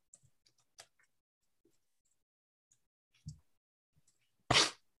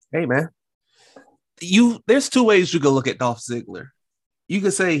 Hey man, there's two ways you can look at Dolph Ziggler. You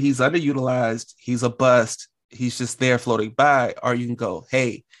can say he's underutilized, he's a bust, he's just there floating by, or you can go,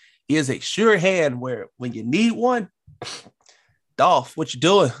 hey, he is a sure hand where when you need one, Dolph, what you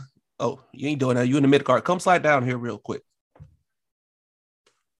doing? Oh, you ain't doing that. You in the mid card. Come slide down here real quick.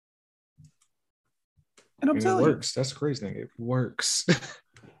 And I'm telling you, it works. That's the crazy thing. It works.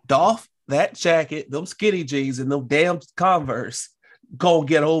 Dolph, that jacket, them skinny jeans, and them damn Converse, gonna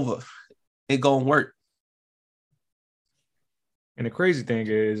get over. It gonna work. And the crazy thing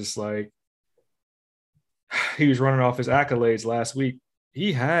is, it's like he was running off his accolades last week.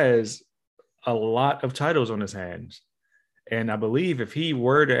 He has a lot of titles on his hands. And I believe if he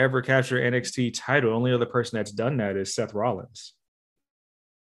were to ever capture NXT title, the only other person that's done that is Seth Rollins.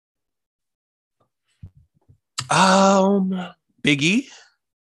 Big E.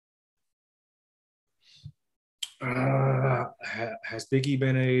 Has Big E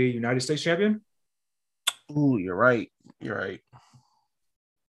been a United States champion? Ooh, you're right. You're right.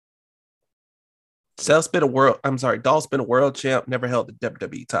 Dolph's been a world champ, never held the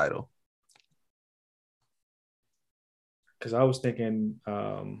WWE title. Because I was thinking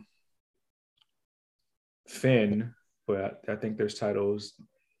Finn, but I think there's titles.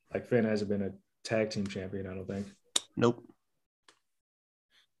 Like Finn hasn't been a tag team champion, I don't think. Nope.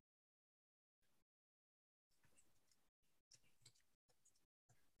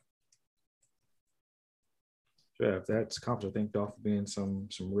 Yeah, if that's confident, I think Dolph would be in some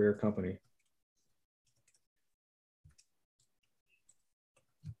rare company.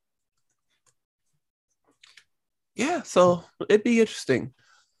 Yeah, so it'd be interesting.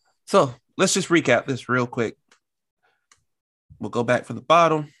 So let's just recap this real quick. We'll go back from the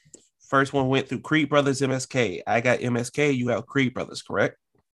bottom. First one went through Creed Brothers, MSK. I got MSK, you got Creed Brothers, correct?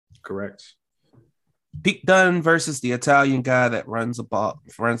 Correct. Pete Dunne versus the Italian guy that runs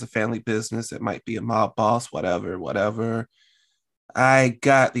a family business. It might be a mob boss, whatever. I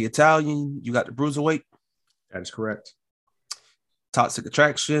got the Italian, you got the Bruiserweight. That is correct. Toxic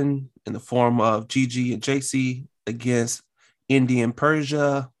Attraction in the form of Gigi and JC against Indian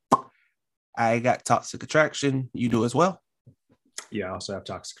Persia. I got Toxic Attraction. You do as well? Yeah, I also have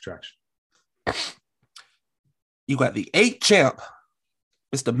Toxic Attraction. You got the 8 champ,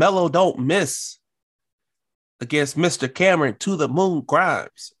 Mr. Mello Don't Miss, against Mr. Cameron To The Moon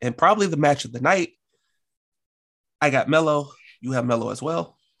Grimes. And probably the match of the night. I got Mello. You have Mello as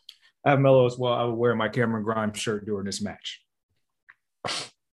well? I have Mello as well. I would wear my Cameron Grimes shirt during this match.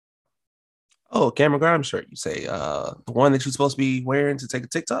 Oh, Cameron Grimes shirt. You say the one that you're supposed to be wearing to take a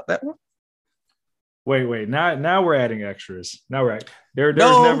TikTok, that one? Wait. Now we're adding extras. Now we're there's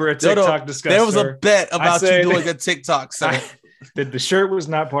never a TikTok discussion. There was a bet about you doing a TikTok, sir. The shirt was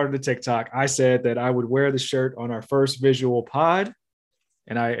not part of the TikTok. I said that I would wear the shirt on our first visual pod,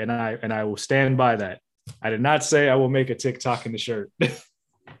 and I will stand by that. I did not say I will make a TikTok in the shirt.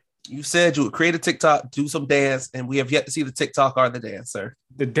 You said you would create a TikTok, do some dance, and we have yet to see the TikTok or the dance, sir.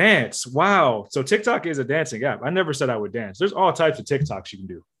 The dance. Wow. So TikTok is a dancing app. I never said I would dance. There's all types of TikToks you can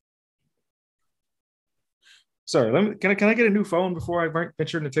do. Sorry, can I get a new phone before I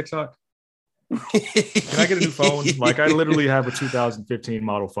venture into TikTok? Can I get a new phone? Like, I literally have a 2015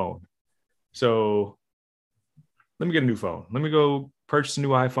 model phone. So let me get a new phone. Let me go purchase a new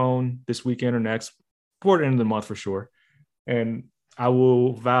iPhone this weekend or next, before the end of the month for sure. And I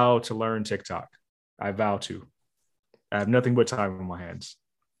will vow to learn TikTok. I vow to. I have nothing but time on my hands.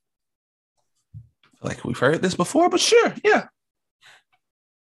 Like we've heard this before, but sure, yeah.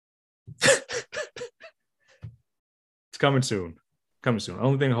 It's coming soon. Coming soon. The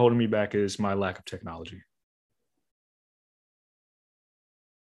only thing holding me back is my lack of technology.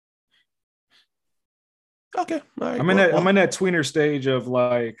 Okay. All right. I'm in that tweener stage of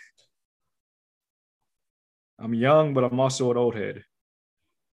like, I'm young, but I'm also an old head.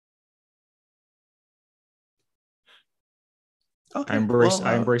 Okay. I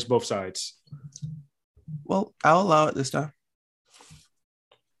embrace both sides. Well, I'll allow it this time.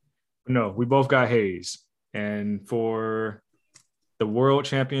 No, we both got Hayes. And for the World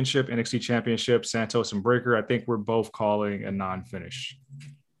Championship, NXT Championship, Santos and Breaker, I think we're both calling a non-finish.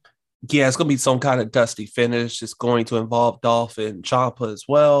 Yeah, it's going to be some kind of dusty finish. It's going to involve Dolph and Ciampa as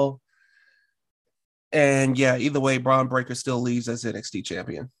well. And yeah, either way, Braun Breaker still leaves as NXT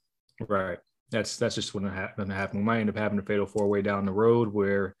champion. Right. That's just going to happen. We might end up having a fatal four-way down the road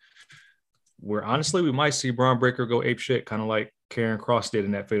where honestly we might see Braun Breaker go apeshit, kind of like Karrion Kross did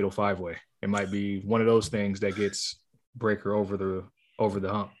in that fatal five-way. It might be one of those things that gets Breaker over the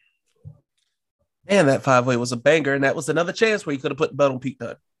hump. And that five-way was a banger, and that was another chance where you could have put the belt on Pete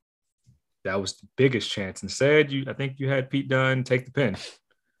Dunne. That was the biggest chance. Instead, I think you had Pete Dunne take the pin.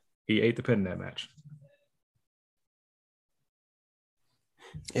 He ate the pin in that match.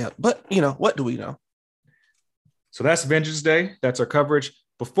 Yeah, but, what do we know? So that's Vengeance Day. That's our coverage.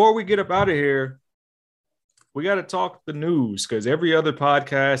 Before we get up out of here, we got to talk the news, because every other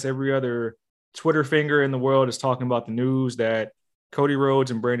podcast, every other Twitter finger in the world is talking about the news that Cody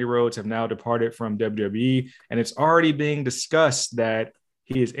Rhodes and Brandi Rhodes have now departed from WWE, and it's already being discussed that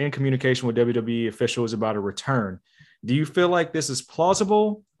he is in communication with WWE officials about a return. Do you feel like this is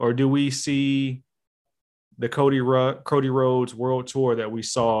plausible, or do we see the Cody Rhodes World Tour that we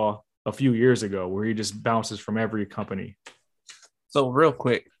saw a few years ago, where he just bounces from every company? So real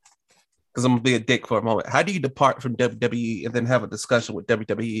quick, because I'm going to be a dick for a moment. How do you depart from WWE and then have a discussion with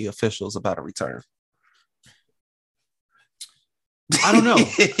WWE officials about a return? I don't know.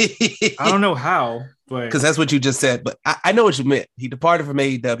 I don't know how, but because that's what you just said. But I know what you meant. He departed from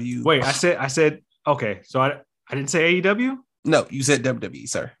AEW. Wait, I said okay. So I didn't say AEW. No, you said WWE,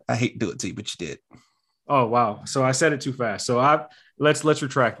 sir. I hate to do it to you, but you did. Oh wow! So I said it too fast. So let's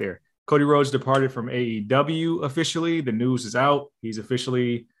retract there. Cody Rhodes departed from AEW officially. The news is out. He's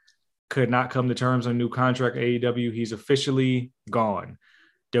officially could not come to terms on a new contract at AEW. He's officially gone.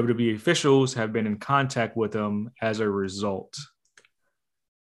 WWE officials have been in contact with him as a result.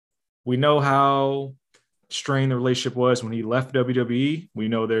 We know how strained the relationship was when he left WWE. We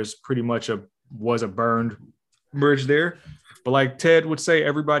know there's pretty much was a burned bridge there. But like Ted would say,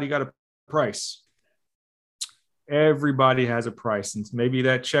 everybody got a price. Everybody has a price. And maybe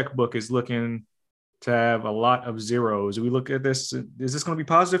that checkbook is looking to have a lot of zeros. Do we look at this? Is this going to be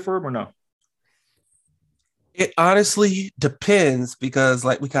positive for him or no? It honestly depends, because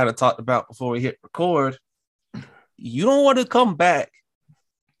like we kind of talked about before we hit record, you don't want to come back.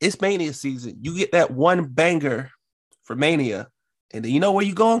 It's Mania season. You get that one banger for Mania, and then you know where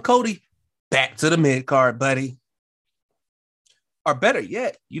you going, Cody? Back to the mid card, buddy. Or better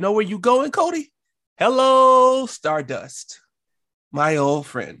yet, you know where you going, Cody? Hello, Stardust, my old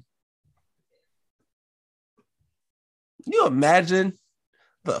friend. You imagine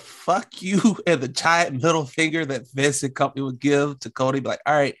the fuck you and the giant middle finger that Vince and company would give to Cody? Be like,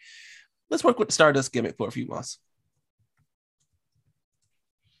 all right, let's work with the Stardust gimmick for a few months.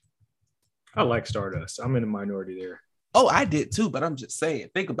 I like Stardust. I'm in the minority there. Oh, I did too, but I'm just saying,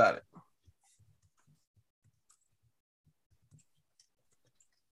 think about it.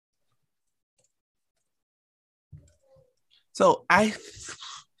 So I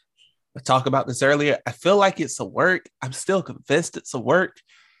talked about this earlier. I feel like it's a work. I'm still convinced it's a work,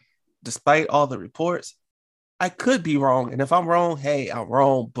 despite all the reports. I could be wrong. And if I'm wrong, hey, I'm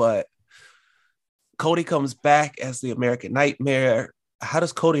wrong. But Cody comes back as the American Nightmare. How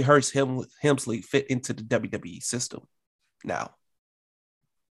does Cody Hemsley fit into the WWE system now?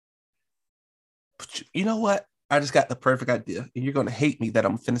 But you know what? I just got the perfect idea, and you're going to hate me that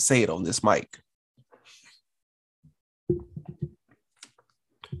I'm finna say it on this mic.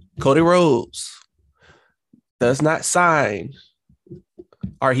 Cody Rhodes does not sign,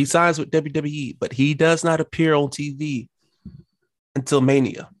 or he signs with WWE, but he does not appear on TV until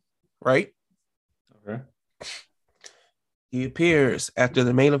Mania, right? Okay. He appears after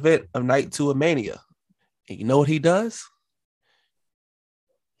the main event of Night 2 of Mania. And you know what he does?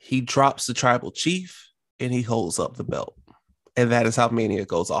 He drops the tribal chief and he holds up the belt. And that is how Mania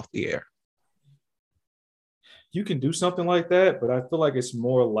goes off the air. You can do something like that, but I feel like it's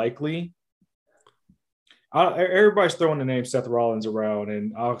more likely. Everybody's throwing the name Seth Rollins around,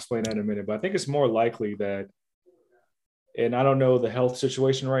 and I'll explain that in a minute, but I think it's more likely that, and I don't know the health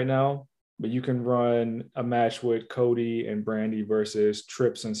situation right now, but you can run a match with Cody and Brandy versus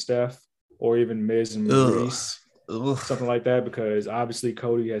Trips and Steph, or even Miz and Maurice, something like that, because obviously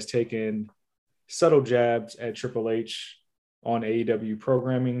Cody has taken subtle jabs at Triple H on AEW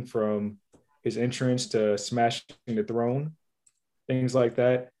programming, from his entrance to smashing the throne, things like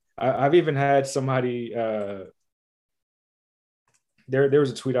that. I've even had somebody, there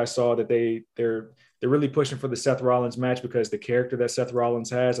was a tweet I saw that they're really pushing for the Seth Rollins match because the character that Seth Rollins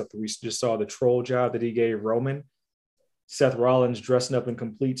has, after we just saw the troll job that he gave Roman, Seth Rollins dressing up in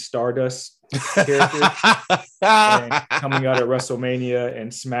complete Stardust character and coming out at WrestleMania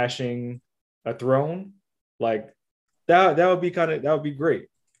and smashing a throne. Like that would be great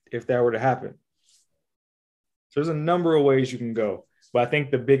if that were to happen. So there's a number of ways you can go. But I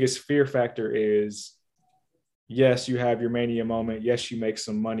think the biggest fear factor is, yes, you have your Mania moment. Yes, you make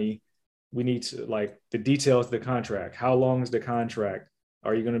some money. We need to, like, the details of the contract. How long is the contract?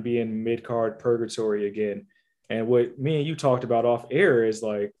 Are you going to be in mid-card purgatory again? And what me and you talked about off air is,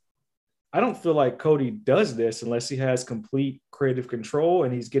 like, I don't feel like Cody does this unless he has complete creative control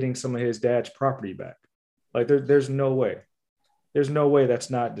and he's getting some of his dad's property back. Like, there's no way. There's no way that's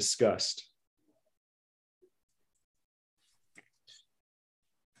not discussed.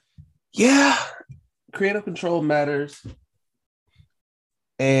 Yeah, creative control matters.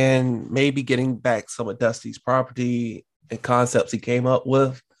 And maybe getting back some of Dusty's property and concepts he came up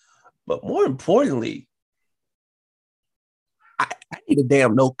with. But more importantly, I need a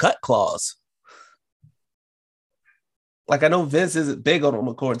damn no cut clause. Like, I know Vince isn't big on them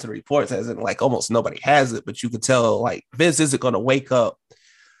according to the reports, as in, like, almost nobody has it, but you could tell, like, Vince isn't going to wake up,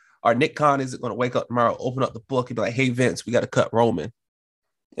 or Nick Khan isn't going to wake up tomorrow, open up the book and be like, hey, Vince, we got to cut Roman.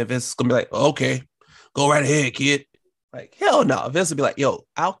 And Vince is going to be like, okay, go right ahead, kid. Like, hell no. Vince will be like, yo,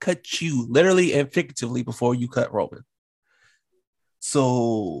 I'll cut you literally and figuratively before you cut Roman.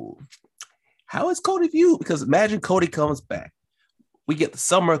 So how is Cody viewed? Because imagine Cody comes back. We get the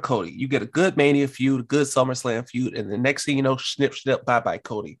summer of Cody. You get a good Mania feud, a good SummerSlam feud, and the next thing you know, snip, bye-bye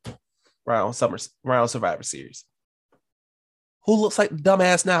Cody round Survivor Series. Who looks like the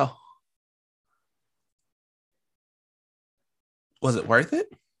dumbass now? Was it worth it?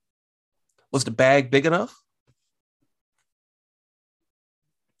 Was the bag big enough?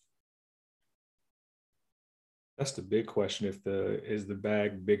 That's the big question. Is the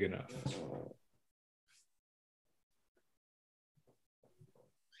bag big enough?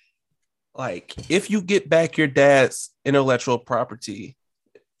 Like, if you get back your dad's intellectual property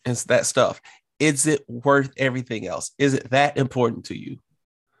and that stuff, is it worth everything else? Is it that important to you?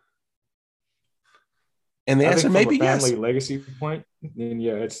 And the answer may be yes. Family legacy point, then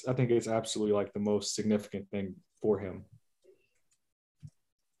yeah, I think it's absolutely like the most significant thing for him.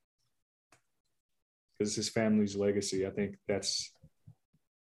 Because his family's legacy. I think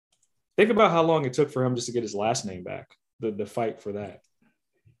think about how long it took for him just to get his last name back. The fight for that.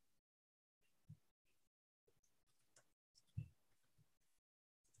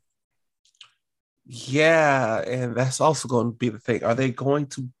 Yeah, and that's also going to be the thing. Are they going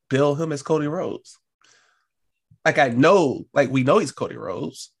to bill him as Cody Rhodes? Like, we know he's Cody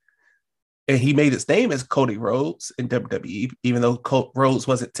Rhodes, and he made his name as Cody Rhodes in WWE, even though Rhodes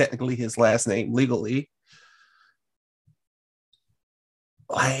wasn't technically his last name legally.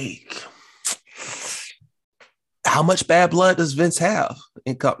 Like, how much bad blood does Vince have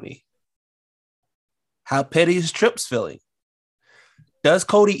in company? How petty is Trips feeling? Does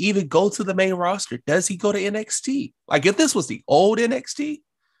Cody even go to the main roster? Does he go to NXT? Like, if this was the old NXT,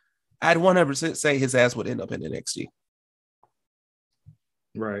 I'd 100% say his ass would end up in NXT.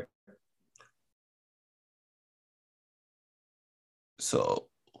 Right. So,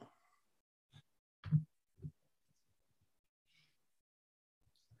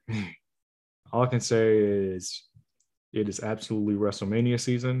 All I can say is it is absolutely WrestleMania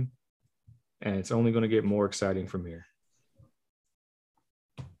season, and it's only going to get more exciting from here.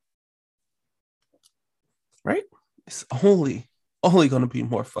 Right? It's only going to be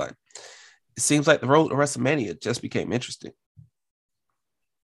more fun. It seems like the road to WrestleMania just became interesting.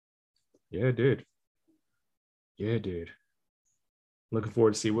 Yeah, it did. Looking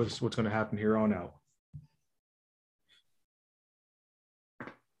forward to see what's going to happen here on out.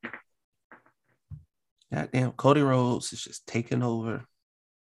 Goddamn, Cody Rhodes is just taking over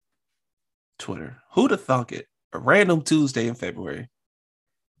Twitter. Who'd have thunk it? A random Tuesday in February.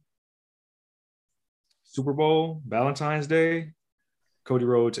 Super Bowl, Valentine's Day, Cody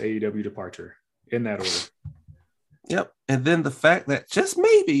Rhodes, AEW departure. In that order. Yep. And then the fact that just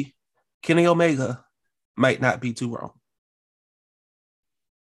maybe Kenny Omega might not be too wrong.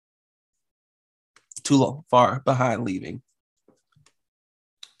 Too long, far behind leaving.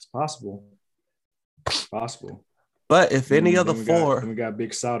 It's possible. But if any of the four... we got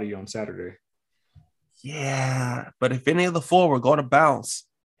Big Saudi on Saturday. Yeah. But if any of the four were going to bounce,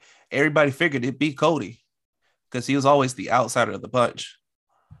 everybody figured it'd be Cody because he was always the outsider of the bunch.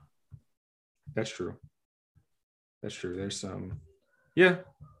 That's true. There's some... Yeah,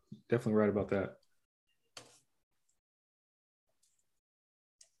 definitely right about that.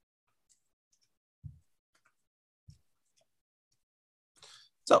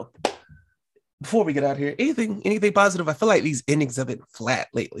 So, before we get out here, anything positive? I feel like these endings have been flat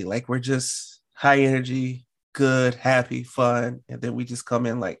lately. Like we're just high energy, good, happy, fun, and then we just come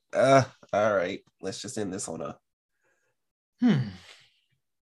in like, all right, let's just end this on a.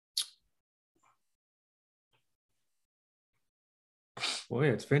 Well,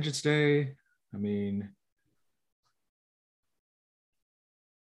 yeah, it's Vengeance Day. I mean,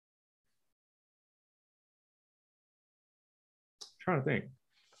 I'm trying to think.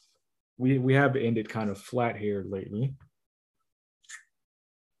 We have ended kind of flat here lately.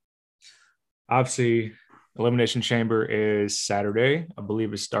 Obviously, Elimination Chamber is Saturday. I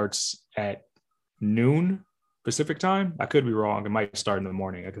believe it starts at noon Pacific time. I could be wrong. It might start in the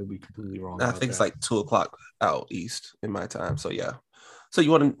morning. I could be completely wrong. I think it's like 2:00 out east in my time. So yeah. So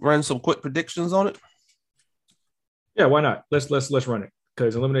you want to run some quick predictions on it? Yeah, why not? Let's run it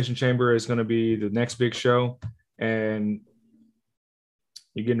because Elimination Chamber is going to be the next big show, and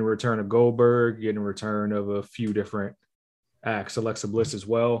you're getting a return of Goldberg, you're getting a return of a few different acts, Alexa Bliss as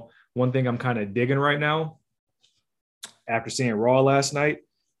well. One thing I'm kind of digging right now, after seeing Raw last night,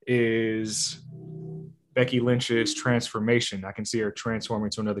 is Becky Lynch's transformation. I can see her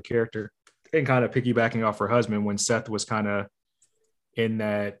transforming to another character and kind of piggybacking off her husband when Seth was kind of in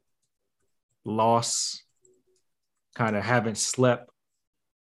that loss, kind of haven't slept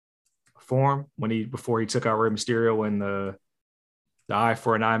form before he took out Rey Mysterio in the eye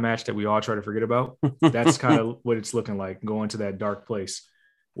for an eye match that we all try to forget about. That's kind of what it's looking like, going to that dark place,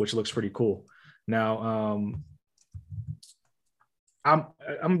 which looks pretty cool. Now, I'm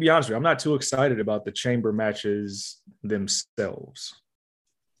gonna be honest with you, I'm not too excited about the chamber matches themselves.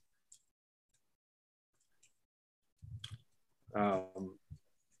 I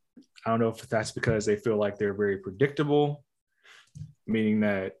don't know if that's because they feel like they're very predictable, meaning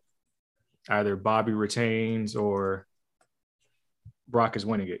that either Bobby retains or Brock is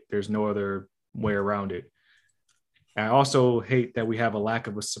winning it. There's no other way around it. I also hate that we have a lack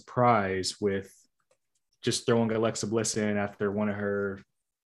of a surprise with just throwing Alexa Bliss in after one of her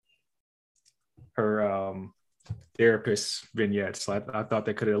therapist vignettes. I thought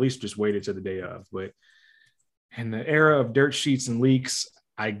they could have at least just waited to the day of. But in the era of dirt sheets and leaks,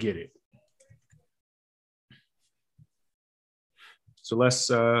 I get it. So let's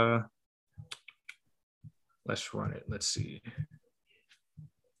run it. Let's see.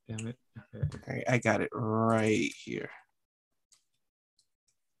 Damn it. Okay, I got it right here.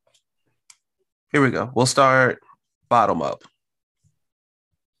 Here we go. We'll start bottom up.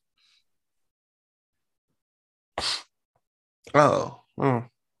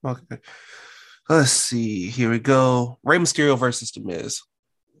 Okay. Let's see. Here we go. Rey Mysterio versus The Miz.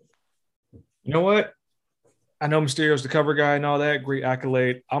 You know what? I know Mysterio's the cover guy and all that. Great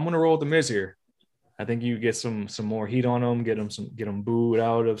accolade. I'm gonna roll with The Miz here. I think you get some more heat on him, get him booed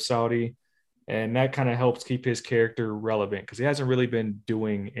out of Saudi, and that kind of helps keep his character relevant because he hasn't really been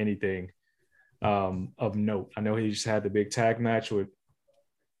doing anything of note. I know he just had the big tag match with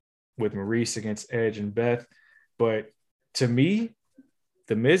Maurice against Edge and Beth, but to me,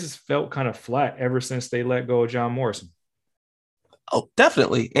 The Miz has felt kind of flat ever since they let go of John Morrison. Oh,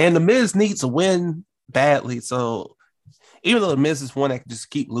 definitely. And The Miz needs a win badly. So even though The Miz is one that can just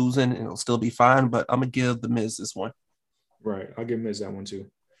keep losing and it'll still be fine, but I'm going to give The Miz this one. Right. I'll give Miz that one too.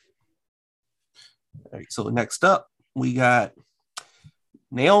 All right, so next up, we got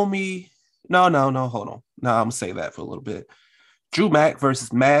Naomi. No, hold on. No, I'm gonna say that for a little bit. Drew Mack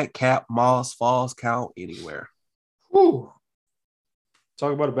versus Madcap Moss Falls Count Anywhere. Whew.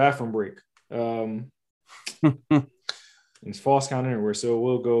 Talk about a bathroom break. It's false count anywhere, so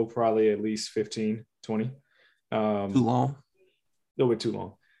we'll go probably at least 15, 20. Too long. A little bit too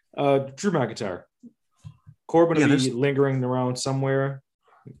long. Drew McIntyre. Corbin will be lingering around somewhere.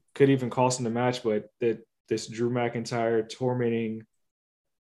 Could even cost him the match, but this Drew McIntyre tormenting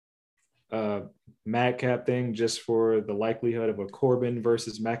Madcap thing just for the likelihood of a Corbin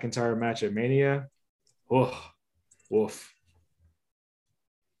versus McIntyre match at Mania. Oh, woof.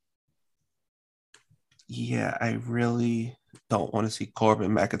 Yeah, I really don't want to see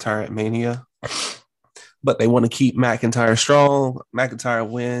Corbin McIntyre at Mania, but they want to keep McIntyre strong. McIntyre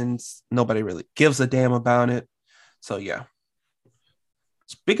wins. Nobody really gives a damn about it. So, yeah.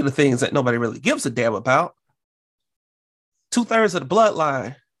 Speaking of things that nobody really gives a damn about, 2/3 of the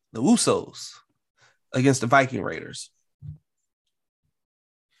bloodline, the Usos, against the Viking Raiders.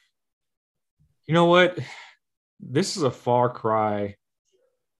 You know what? This is a far cry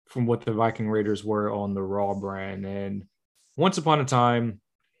from what the Viking Raiders were on the Raw brand. And once upon a time,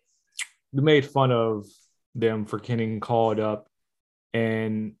 we made fun of them for getting called up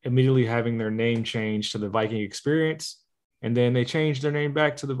and immediately having their name changed to the Viking Experience. And then they changed their name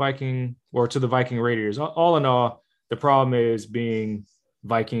back to the Viking Raiders. All in all, the problem is being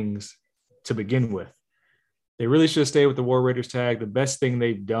Vikings to begin with. They really should stay with the War Raiders tag. The best thing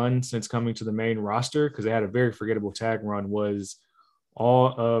they've done since coming to the main roster, because they had a very forgettable tag run, was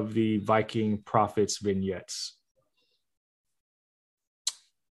all of the Viking Prophets vignettes.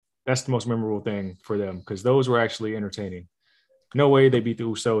 That's the most memorable thing for them, because those were actually entertaining. No way they beat the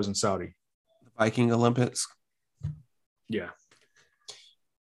Usos in Saudi. The Viking Olympics. Yeah.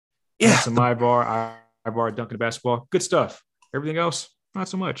 Yeah. Some Ibar, dunking the basketball. Good stuff. Everything else, not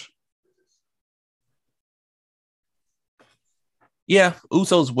so much. Yeah,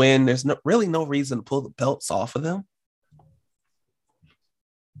 Usos win. There's really no reason to pull the belts off of them.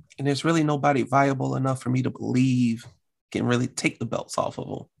 And there's really nobody viable enough for me to believe can really take the belts off of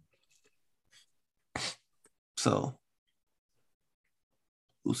them. So,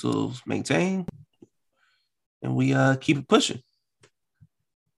 Usos maintain, and we keep it pushing.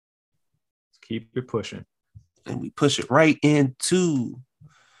 Keep it pushing. And we push it right into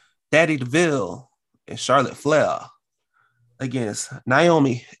Daddy DeVille and Charlotte Flair against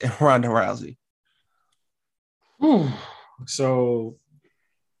Naomi and Ronda Rousey. So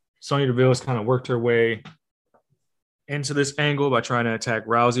Sonya Deville has kind of worked her way into this angle by trying to attack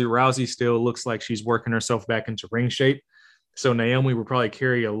Rousey. Rousey still looks like she's working herself back into ring shape. So Naomi will probably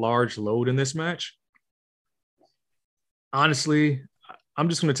carry a large load in this match. Honestly, I'm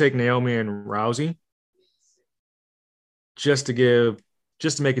just going to take Naomi and Rousey just to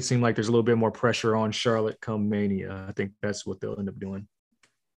make it seem like there's a little bit more pressure on Charlotte come Mania. I think that's what they'll end up doing.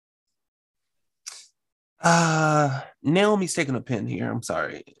 Naomi's taking a pin here. I'm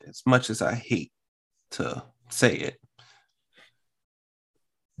sorry. As much as I hate to say it.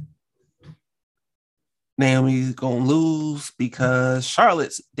 Naomi's going to lose because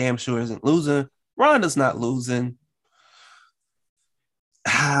Charlotte's damn sure isn't losing. Ronda's not losing.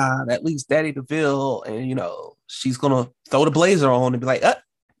 That leaves Daddy DeVille, and, she's going to throw the blazer on and be like,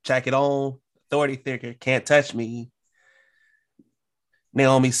 jacket on, authority figure, can't touch me.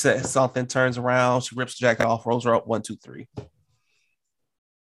 Naomi says something, turns around, she rips the jacket off, rolls her up 1, 2, 3.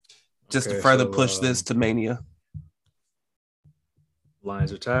 Just to further push this to Mania.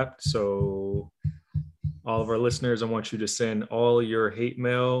 Lines are tapped. So all of our listeners, I want you to send all your hate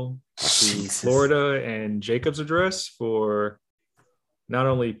mail to Florida and Jacob's address for not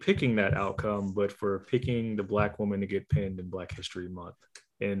only picking that outcome, but for picking the Black woman to get pinned in Black History Month.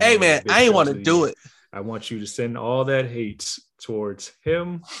 And hey, man, I ain't want to do it. I want you to send all that hate towards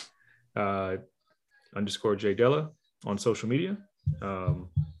him, _Jay Della on social media.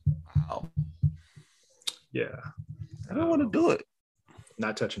 Wow. Yeah. I don't want to do it.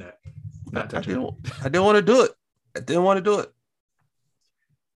 Not touching that. I didn't want to do it. I didn't want to do it.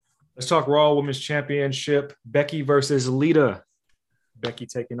 Let's talk Raw Women's Championship. Becky versus Lita. Becky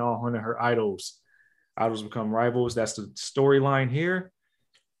taking on one of her idols. Idols become rivals. That's the storyline here.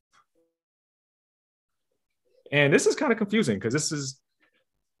 And this is kind of confusing because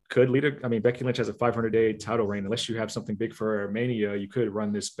Becky Lynch has a 500-day title reign. Unless you have something big for Mania, you could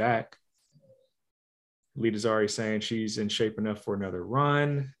run this back. Lita's already saying she's in shape enough for another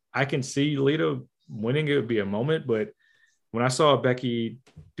run. I can see Lita winning. It would be a moment, but when I saw Becky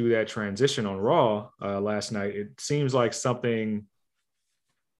do that transition on Raw last night, it seems like something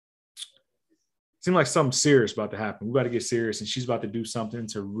seemed like something serious about to happen. We got to get serious, and she's about to do something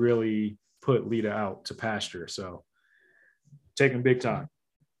to really put Lita out to pasture. So taking big time.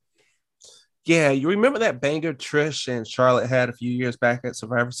 Yeah, you remember that banger Trish and Charlotte had a few years back at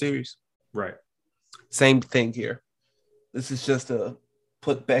Survivor Series? Right. Same thing here. This is just to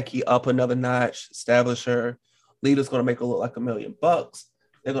put Becky up another notch, establish her. Lita's going to make her look like $1 million.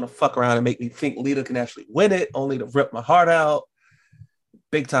 They're going to fuck around and make me think Lita can actually win it, only to rip my heart out.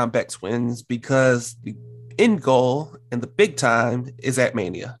 Big time Bex wins because the end goal and the big time is at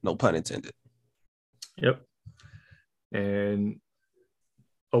Mania. No pun intended. Yep. And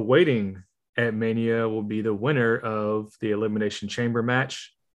awaiting at Mania will be the winner of the Elimination Chamber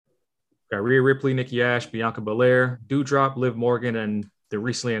match. Got Rhea Ripley, Nikki Ash, Bianca Belair, Doudrop, Liv Morgan, and the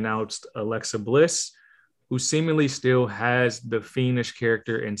recently announced Alexa Bliss, who seemingly still has the fiendish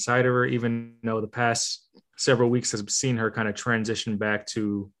character inside of her, even though the past several weeks has seen her kind of transition back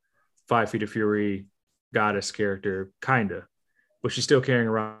to 5 Feet of Fury goddess character, kind of, but she's still carrying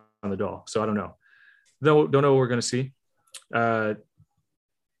around the doll. So I don't know. Don't know what we're going to see. The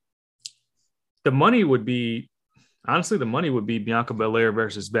money would be Bianca Belair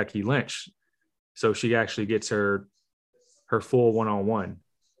versus Becky Lynch. So she actually gets her full one-on-one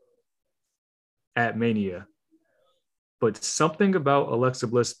at Mania. But something about Alexa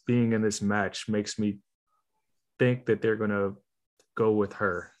Bliss being in this match makes me think that they're going to go with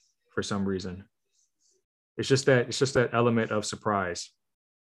her for some reason. It's just that element of surprise.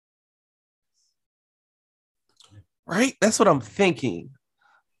 Right? That's what I'm thinking.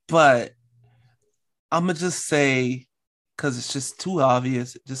 But I'm going to just say, because it's just too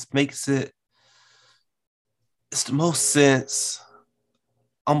obvious, it just makes it's the most sense.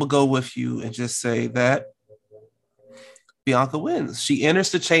 I'm going to go with you and just say that Bianca wins. She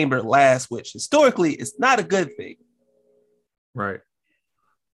enters the chamber last, which historically is not a good thing. Right.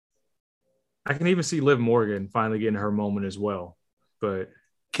 I can even see Liv Morgan finally getting her moment as well. But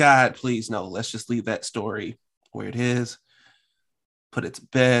God, please no. Let's just leave that story where it is. Put it to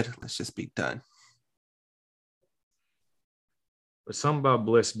bed. Let's just be done. But something about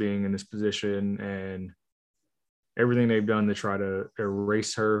Bliss being in this position and everything they've done to try to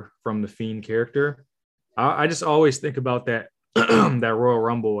erase her from the Fiend character. I just always think about that that Royal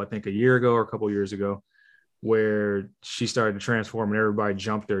Rumble, I think a year ago or a couple of years ago, where she started to transform and everybody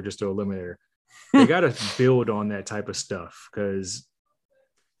jumped her just to eliminate her. They got to build on that type of stuff because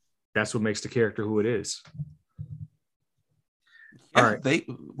that's what makes the character who it is. Yeah, all right. They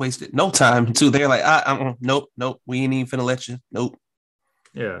wasted no time too. They're like, nope, we ain't even finna let you. Nope.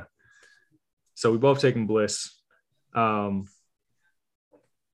 Yeah. So we both taken Bliss. Got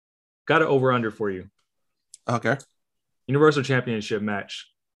an over-under for you. Okay. Universal Championship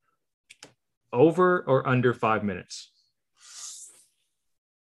match. Over or under 5 minutes?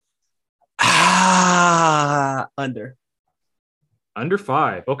 Under. Under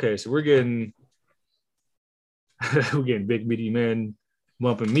 5. Okay, so we're getting big meaty men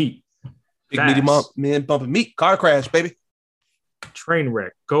bumping meat. Big meaty men bumping meat. Car crash, baby. Train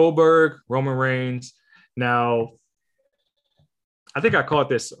wreck. Goldberg, Roman Reigns. Now, I think I caught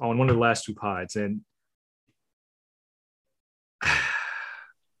this on one of the last two pods, and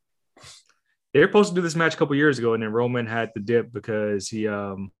they were supposed to do this match a couple years ago, and then Roman had to dip because he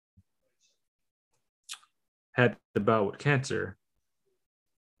had the bout with cancer.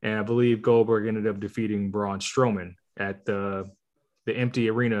 And I believe Goldberg ended up defeating Braun Strowman at the empty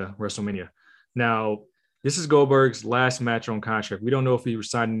arena WrestleMania. Now, this is Goldberg's last match on contract. We don't know if he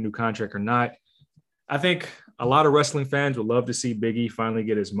signed a new contract or not. I think a lot of wrestling fans would love to see Big E finally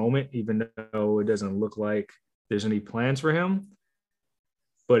get his moment, even though it doesn't look like there's any plans for him.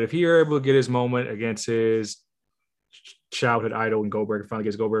 But if he were able to get his moment against his childhood idol and Goldberg, finally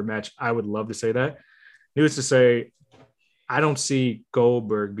gets Goldberg match, I would love to say that. Needless to say, I don't see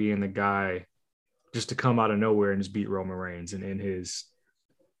Goldberg being the guy just to come out of nowhere and just beat Roman Reigns and in his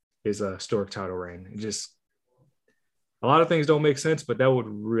historic title reign. Just a lot of things don't make sense, but that would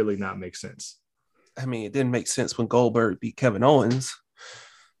really not make sense. I mean, it didn't make sense when Goldberg beat Kevin Owens,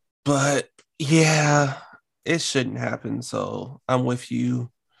 but yeah, it shouldn't happen. So I'm with you.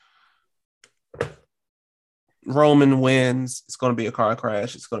 Roman wins. It's going to be a car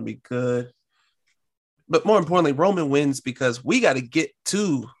crash. It's going to be good. But more importantly, Roman wins because we got to get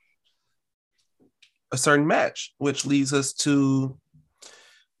to a certain match, which leads us to,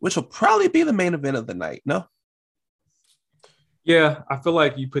 which will probably be the main event of the night. No? Yeah, I feel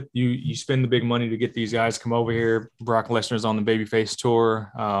like you spend the big money to get these guys to come over here. Brock Lesnar's on the Babyface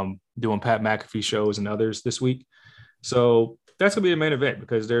tour, doing Pat McAfee shows and others this week. So that's going to be the main event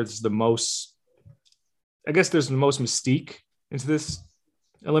because there's the most mystique into this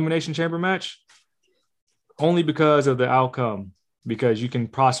Elimination Chamber match. only because of the outcome, because you can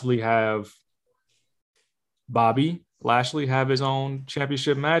possibly have Bobby Lashley have his own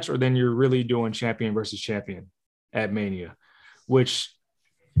championship match, or then you're really doing champion versus champion at Mania, which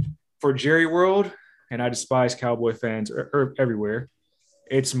for Jerry World, and I despise Cowboy fans everywhere,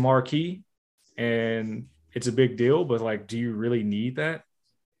 it's marquee and it's a big deal, but like, do you really need that?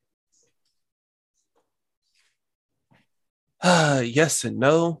 Yes and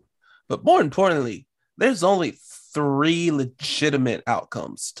no. But more importantly, there's only 3 legitimate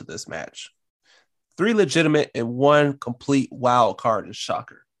outcomes to this match. 3 legitimate and 1 complete wild card and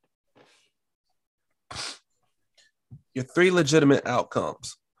shocker. Your 3 legitimate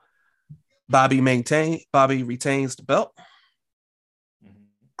outcomes. Bobby retains the belt.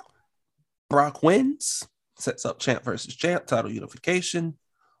 Brock wins, sets up champ versus champ, title unification,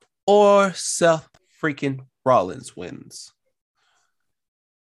 or Seth freaking Rollins wins.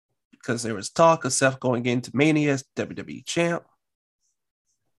 Because there was talk of Seth going into Mania as WWE champ.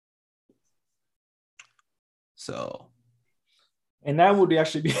 So, and that would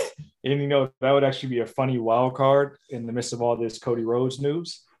actually be, and that would actually be a funny wild card in the midst of all this Cody Rhodes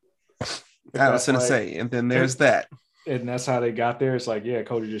news. I was going to say, and then there's that. And that's how they got there. It's like, yeah,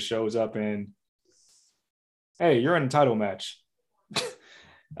 Cody just shows up and, hey, you're in a title match.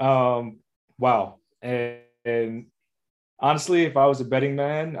 Wow. And honestly, if I was a betting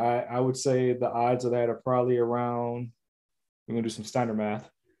man, I would say the odds of that are probably around, we're going to do some Steiner math.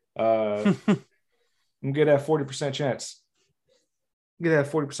 I'm going to get that 40% chance. Get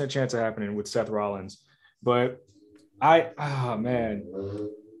that 40% chance of happening with Seth Rollins. But man,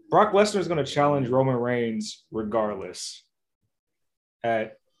 Brock Lesnar is going to challenge Roman Reigns regardless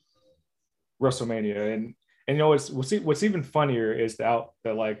at WrestleMania. And what's even funnier is the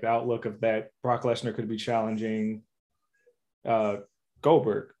outlook of that Brock Lesnar could be challenging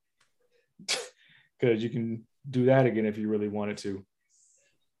Goldberg, because you can do that again if you really wanted to.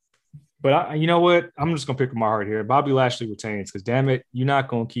 But you know what? I'm just gonna pick my heart here. Bobby Lashley retains, because damn it, you're not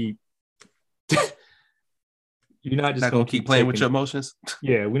gonna keep. You're not just gonna keep playing with your emotions.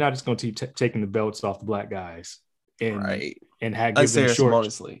 Yeah, we're not just gonna keep taking the belts off the black guys and give them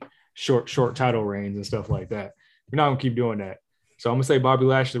short title reigns and stuff like that. We're not gonna keep doing that. So I'm gonna say Bobby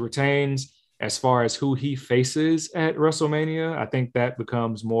Lashley retains. As far as who he faces at WrestleMania, I think that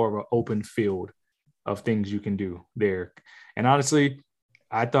becomes more of an open field of things you can do there. And honestly,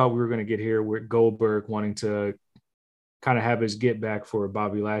 I thought we were going to get here with Goldberg wanting to kind of have his get back for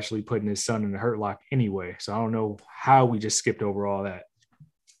Bobby Lashley putting his son in the Hurt Lock anyway. So I don't know how we just skipped over all that.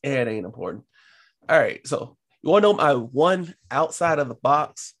 It ain't important. All right. So you want to know my one outside of the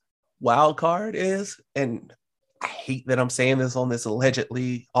box wild card is? And I hate that I'm saying this on this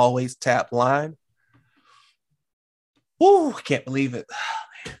allegedly always tap line. Woo, can't believe it.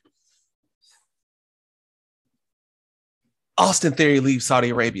 Austin Theory leaves Saudi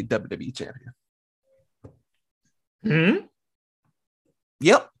Arabia WWE champion.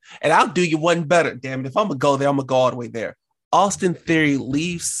 Yep. And I'll do you one better. Damn it. If I'm going to go there, I'm going to go all the way there. Austin Theory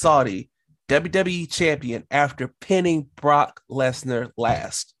leaves Saudi WWE champion after pinning Brock Lesnar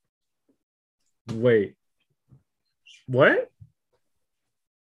last. Wait. What?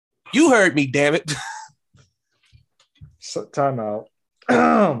 You heard me, damn it. Time out.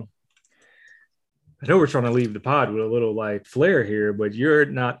 I know we're trying to leave the pod with a little like flair here, but you're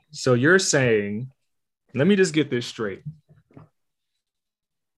not. So you're saying, let me just get this straight.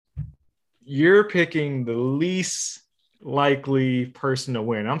 You're picking the least likely person to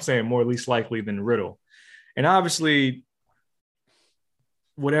win. I'm saying more least likely than Riddle. And obviously,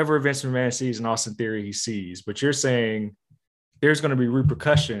 whatever Vince McMahon sees in Austin Theory, he sees. But you're saying there's going to be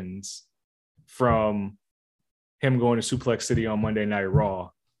repercussions from him going to Suplex City on Monday Night Raw,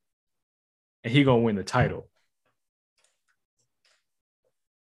 and he going to win the title.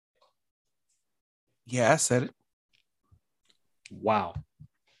 Yeah, I said it. Wow.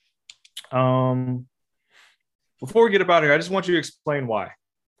 Before we get about here, I just want you to explain why.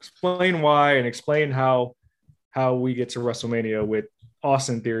 Explain why, and explain how we get to WrestleMania with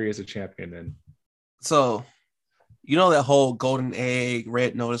Austin Theory as a champion then. So, you know that whole golden egg,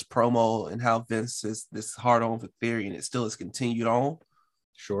 red notice promo and how Vince is this hard on for Theory and it still is continued on?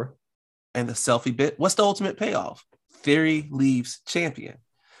 Sure. And the selfie bit. What's the ultimate payoff? Theory leaves champion.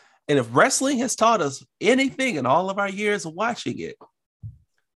 And if wrestling has taught us anything in all of our years of watching it,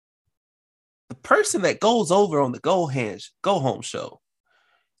 the person that goes over on the go home show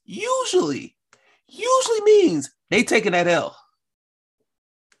usually means they taking that L.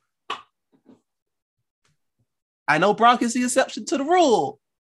 I know Brock is the exception to the rule,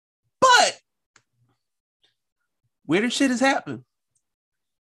 but weirder shit has happened.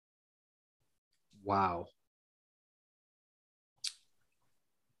 Wow.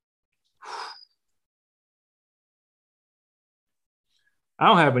 I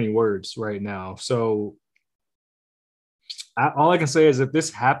don't have any words right now. So all I can say is if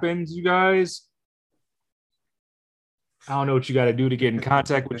this happens, you guys, I don't know what you got to do to get in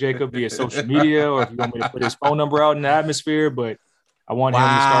contact with Jacob via social media, or if you want me to put his phone number out in the atmosphere, but I want him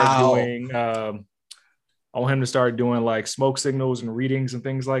to start doing, I want him to start doing like smoke signals and readings and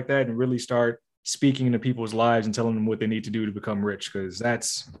things like that, and really start speaking into people's lives and telling them what they need to do to become rich. Cause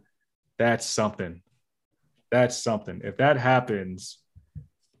that's something. That's something. If that happens,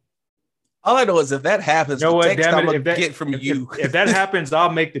 all I know is if that happens, you know what? Damn it, if that happens,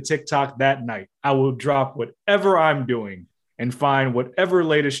 I'll make the TikTok that night. I will drop whatever I'm doing and find whatever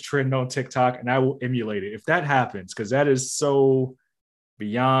latest trend on TikTok, and I will emulate it. If that happens, because that is so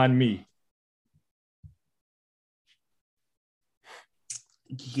beyond me.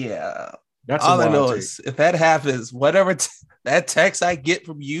 Yeah. That's all I know is if that happens, whatever that text I get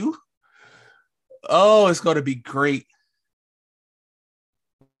from you, oh, it's going to be great.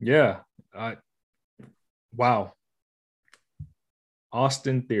 Yeah. Wow.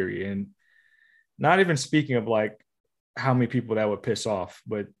 Austin Theory. And not even speaking of like how many people that would piss off,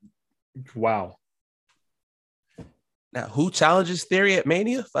 but wow. Now, who challenges Theory at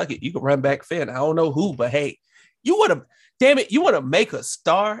Mania? Fuck it. You can run back Finn. I don't know who, but hey, you want to make a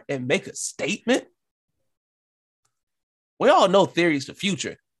star and make a statement? We all know Theory's the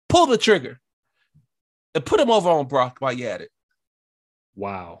future. Pull the trigger and put him over on Brock while you're at it.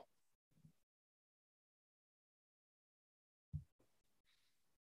 Wow.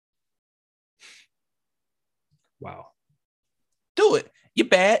 Wow. Do it. You're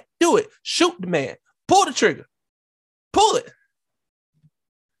bad. Do it. Shoot the man. Pull the trigger. Pull it.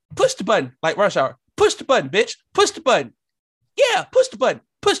 Push the button like Rush Hour. Push the button, bitch. Push the button. Yeah, push the button.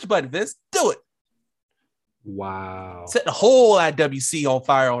 Push the button, Vince. Do it. Wow. Set the whole IWC on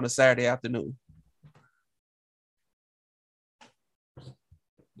fire on a Saturday afternoon.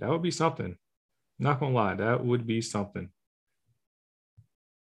 That would be something. Not gonna lie, that would be something.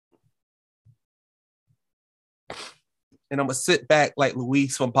 And I'm gonna sit back like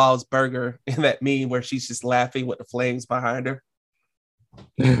Louise from Paul's Burger in that meme where she's just laughing with the flames behind her.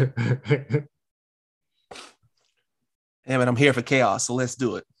 Yeah, man, I'm here for chaos, so let's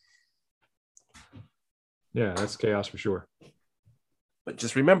do it. Yeah, that's chaos for sure. But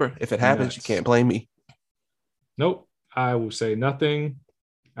just remember, if it happens, you can't blame me. Nope. I will say nothing.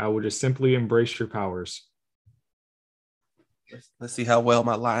 I will just simply embrace your powers. Let's see how well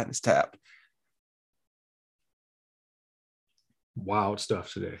my line is tapped. Wild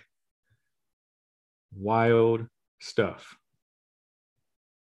stuff today. Wild stuff.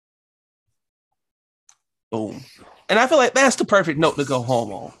 Boom. And I feel like that's the perfect note to go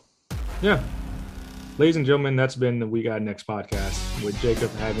home on. Yeah. Ladies and gentlemen, that's been the We Got Next podcast with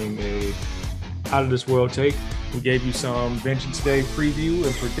Jacob having a out of this world take. We gave you some Vengeance Day preview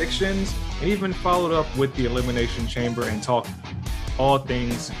and predictions, and even followed up with the Elimination Chamber and talked all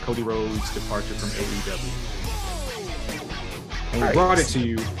things Cody Rhodes' departure from AEW. And we brought it to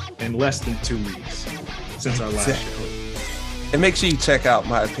you in less than 2 weeks since our last show. And make sure you check out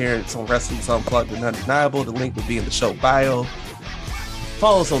my appearance on Wrestling's Unplugged and Undeniable. The link will be in the show bio.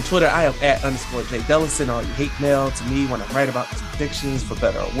 Follow us on Twitter. I am @_Jay All you hate mail to me when I write about these predictions, for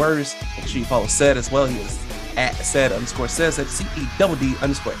better or worse. Make sure you follow Ced as well. He is @Ced_says at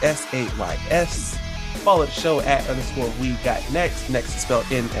CEDD_SAYS. Follow the show @We Got Next. Next is spelled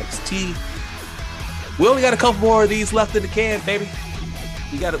NXT. We only got a couple more of these left in the can, baby.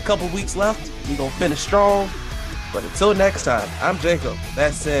 We got a couple weeks left. We're going to finish strong. But until next time, I'm Jacob.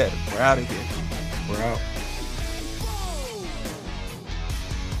 That said, we're out of here. We're out.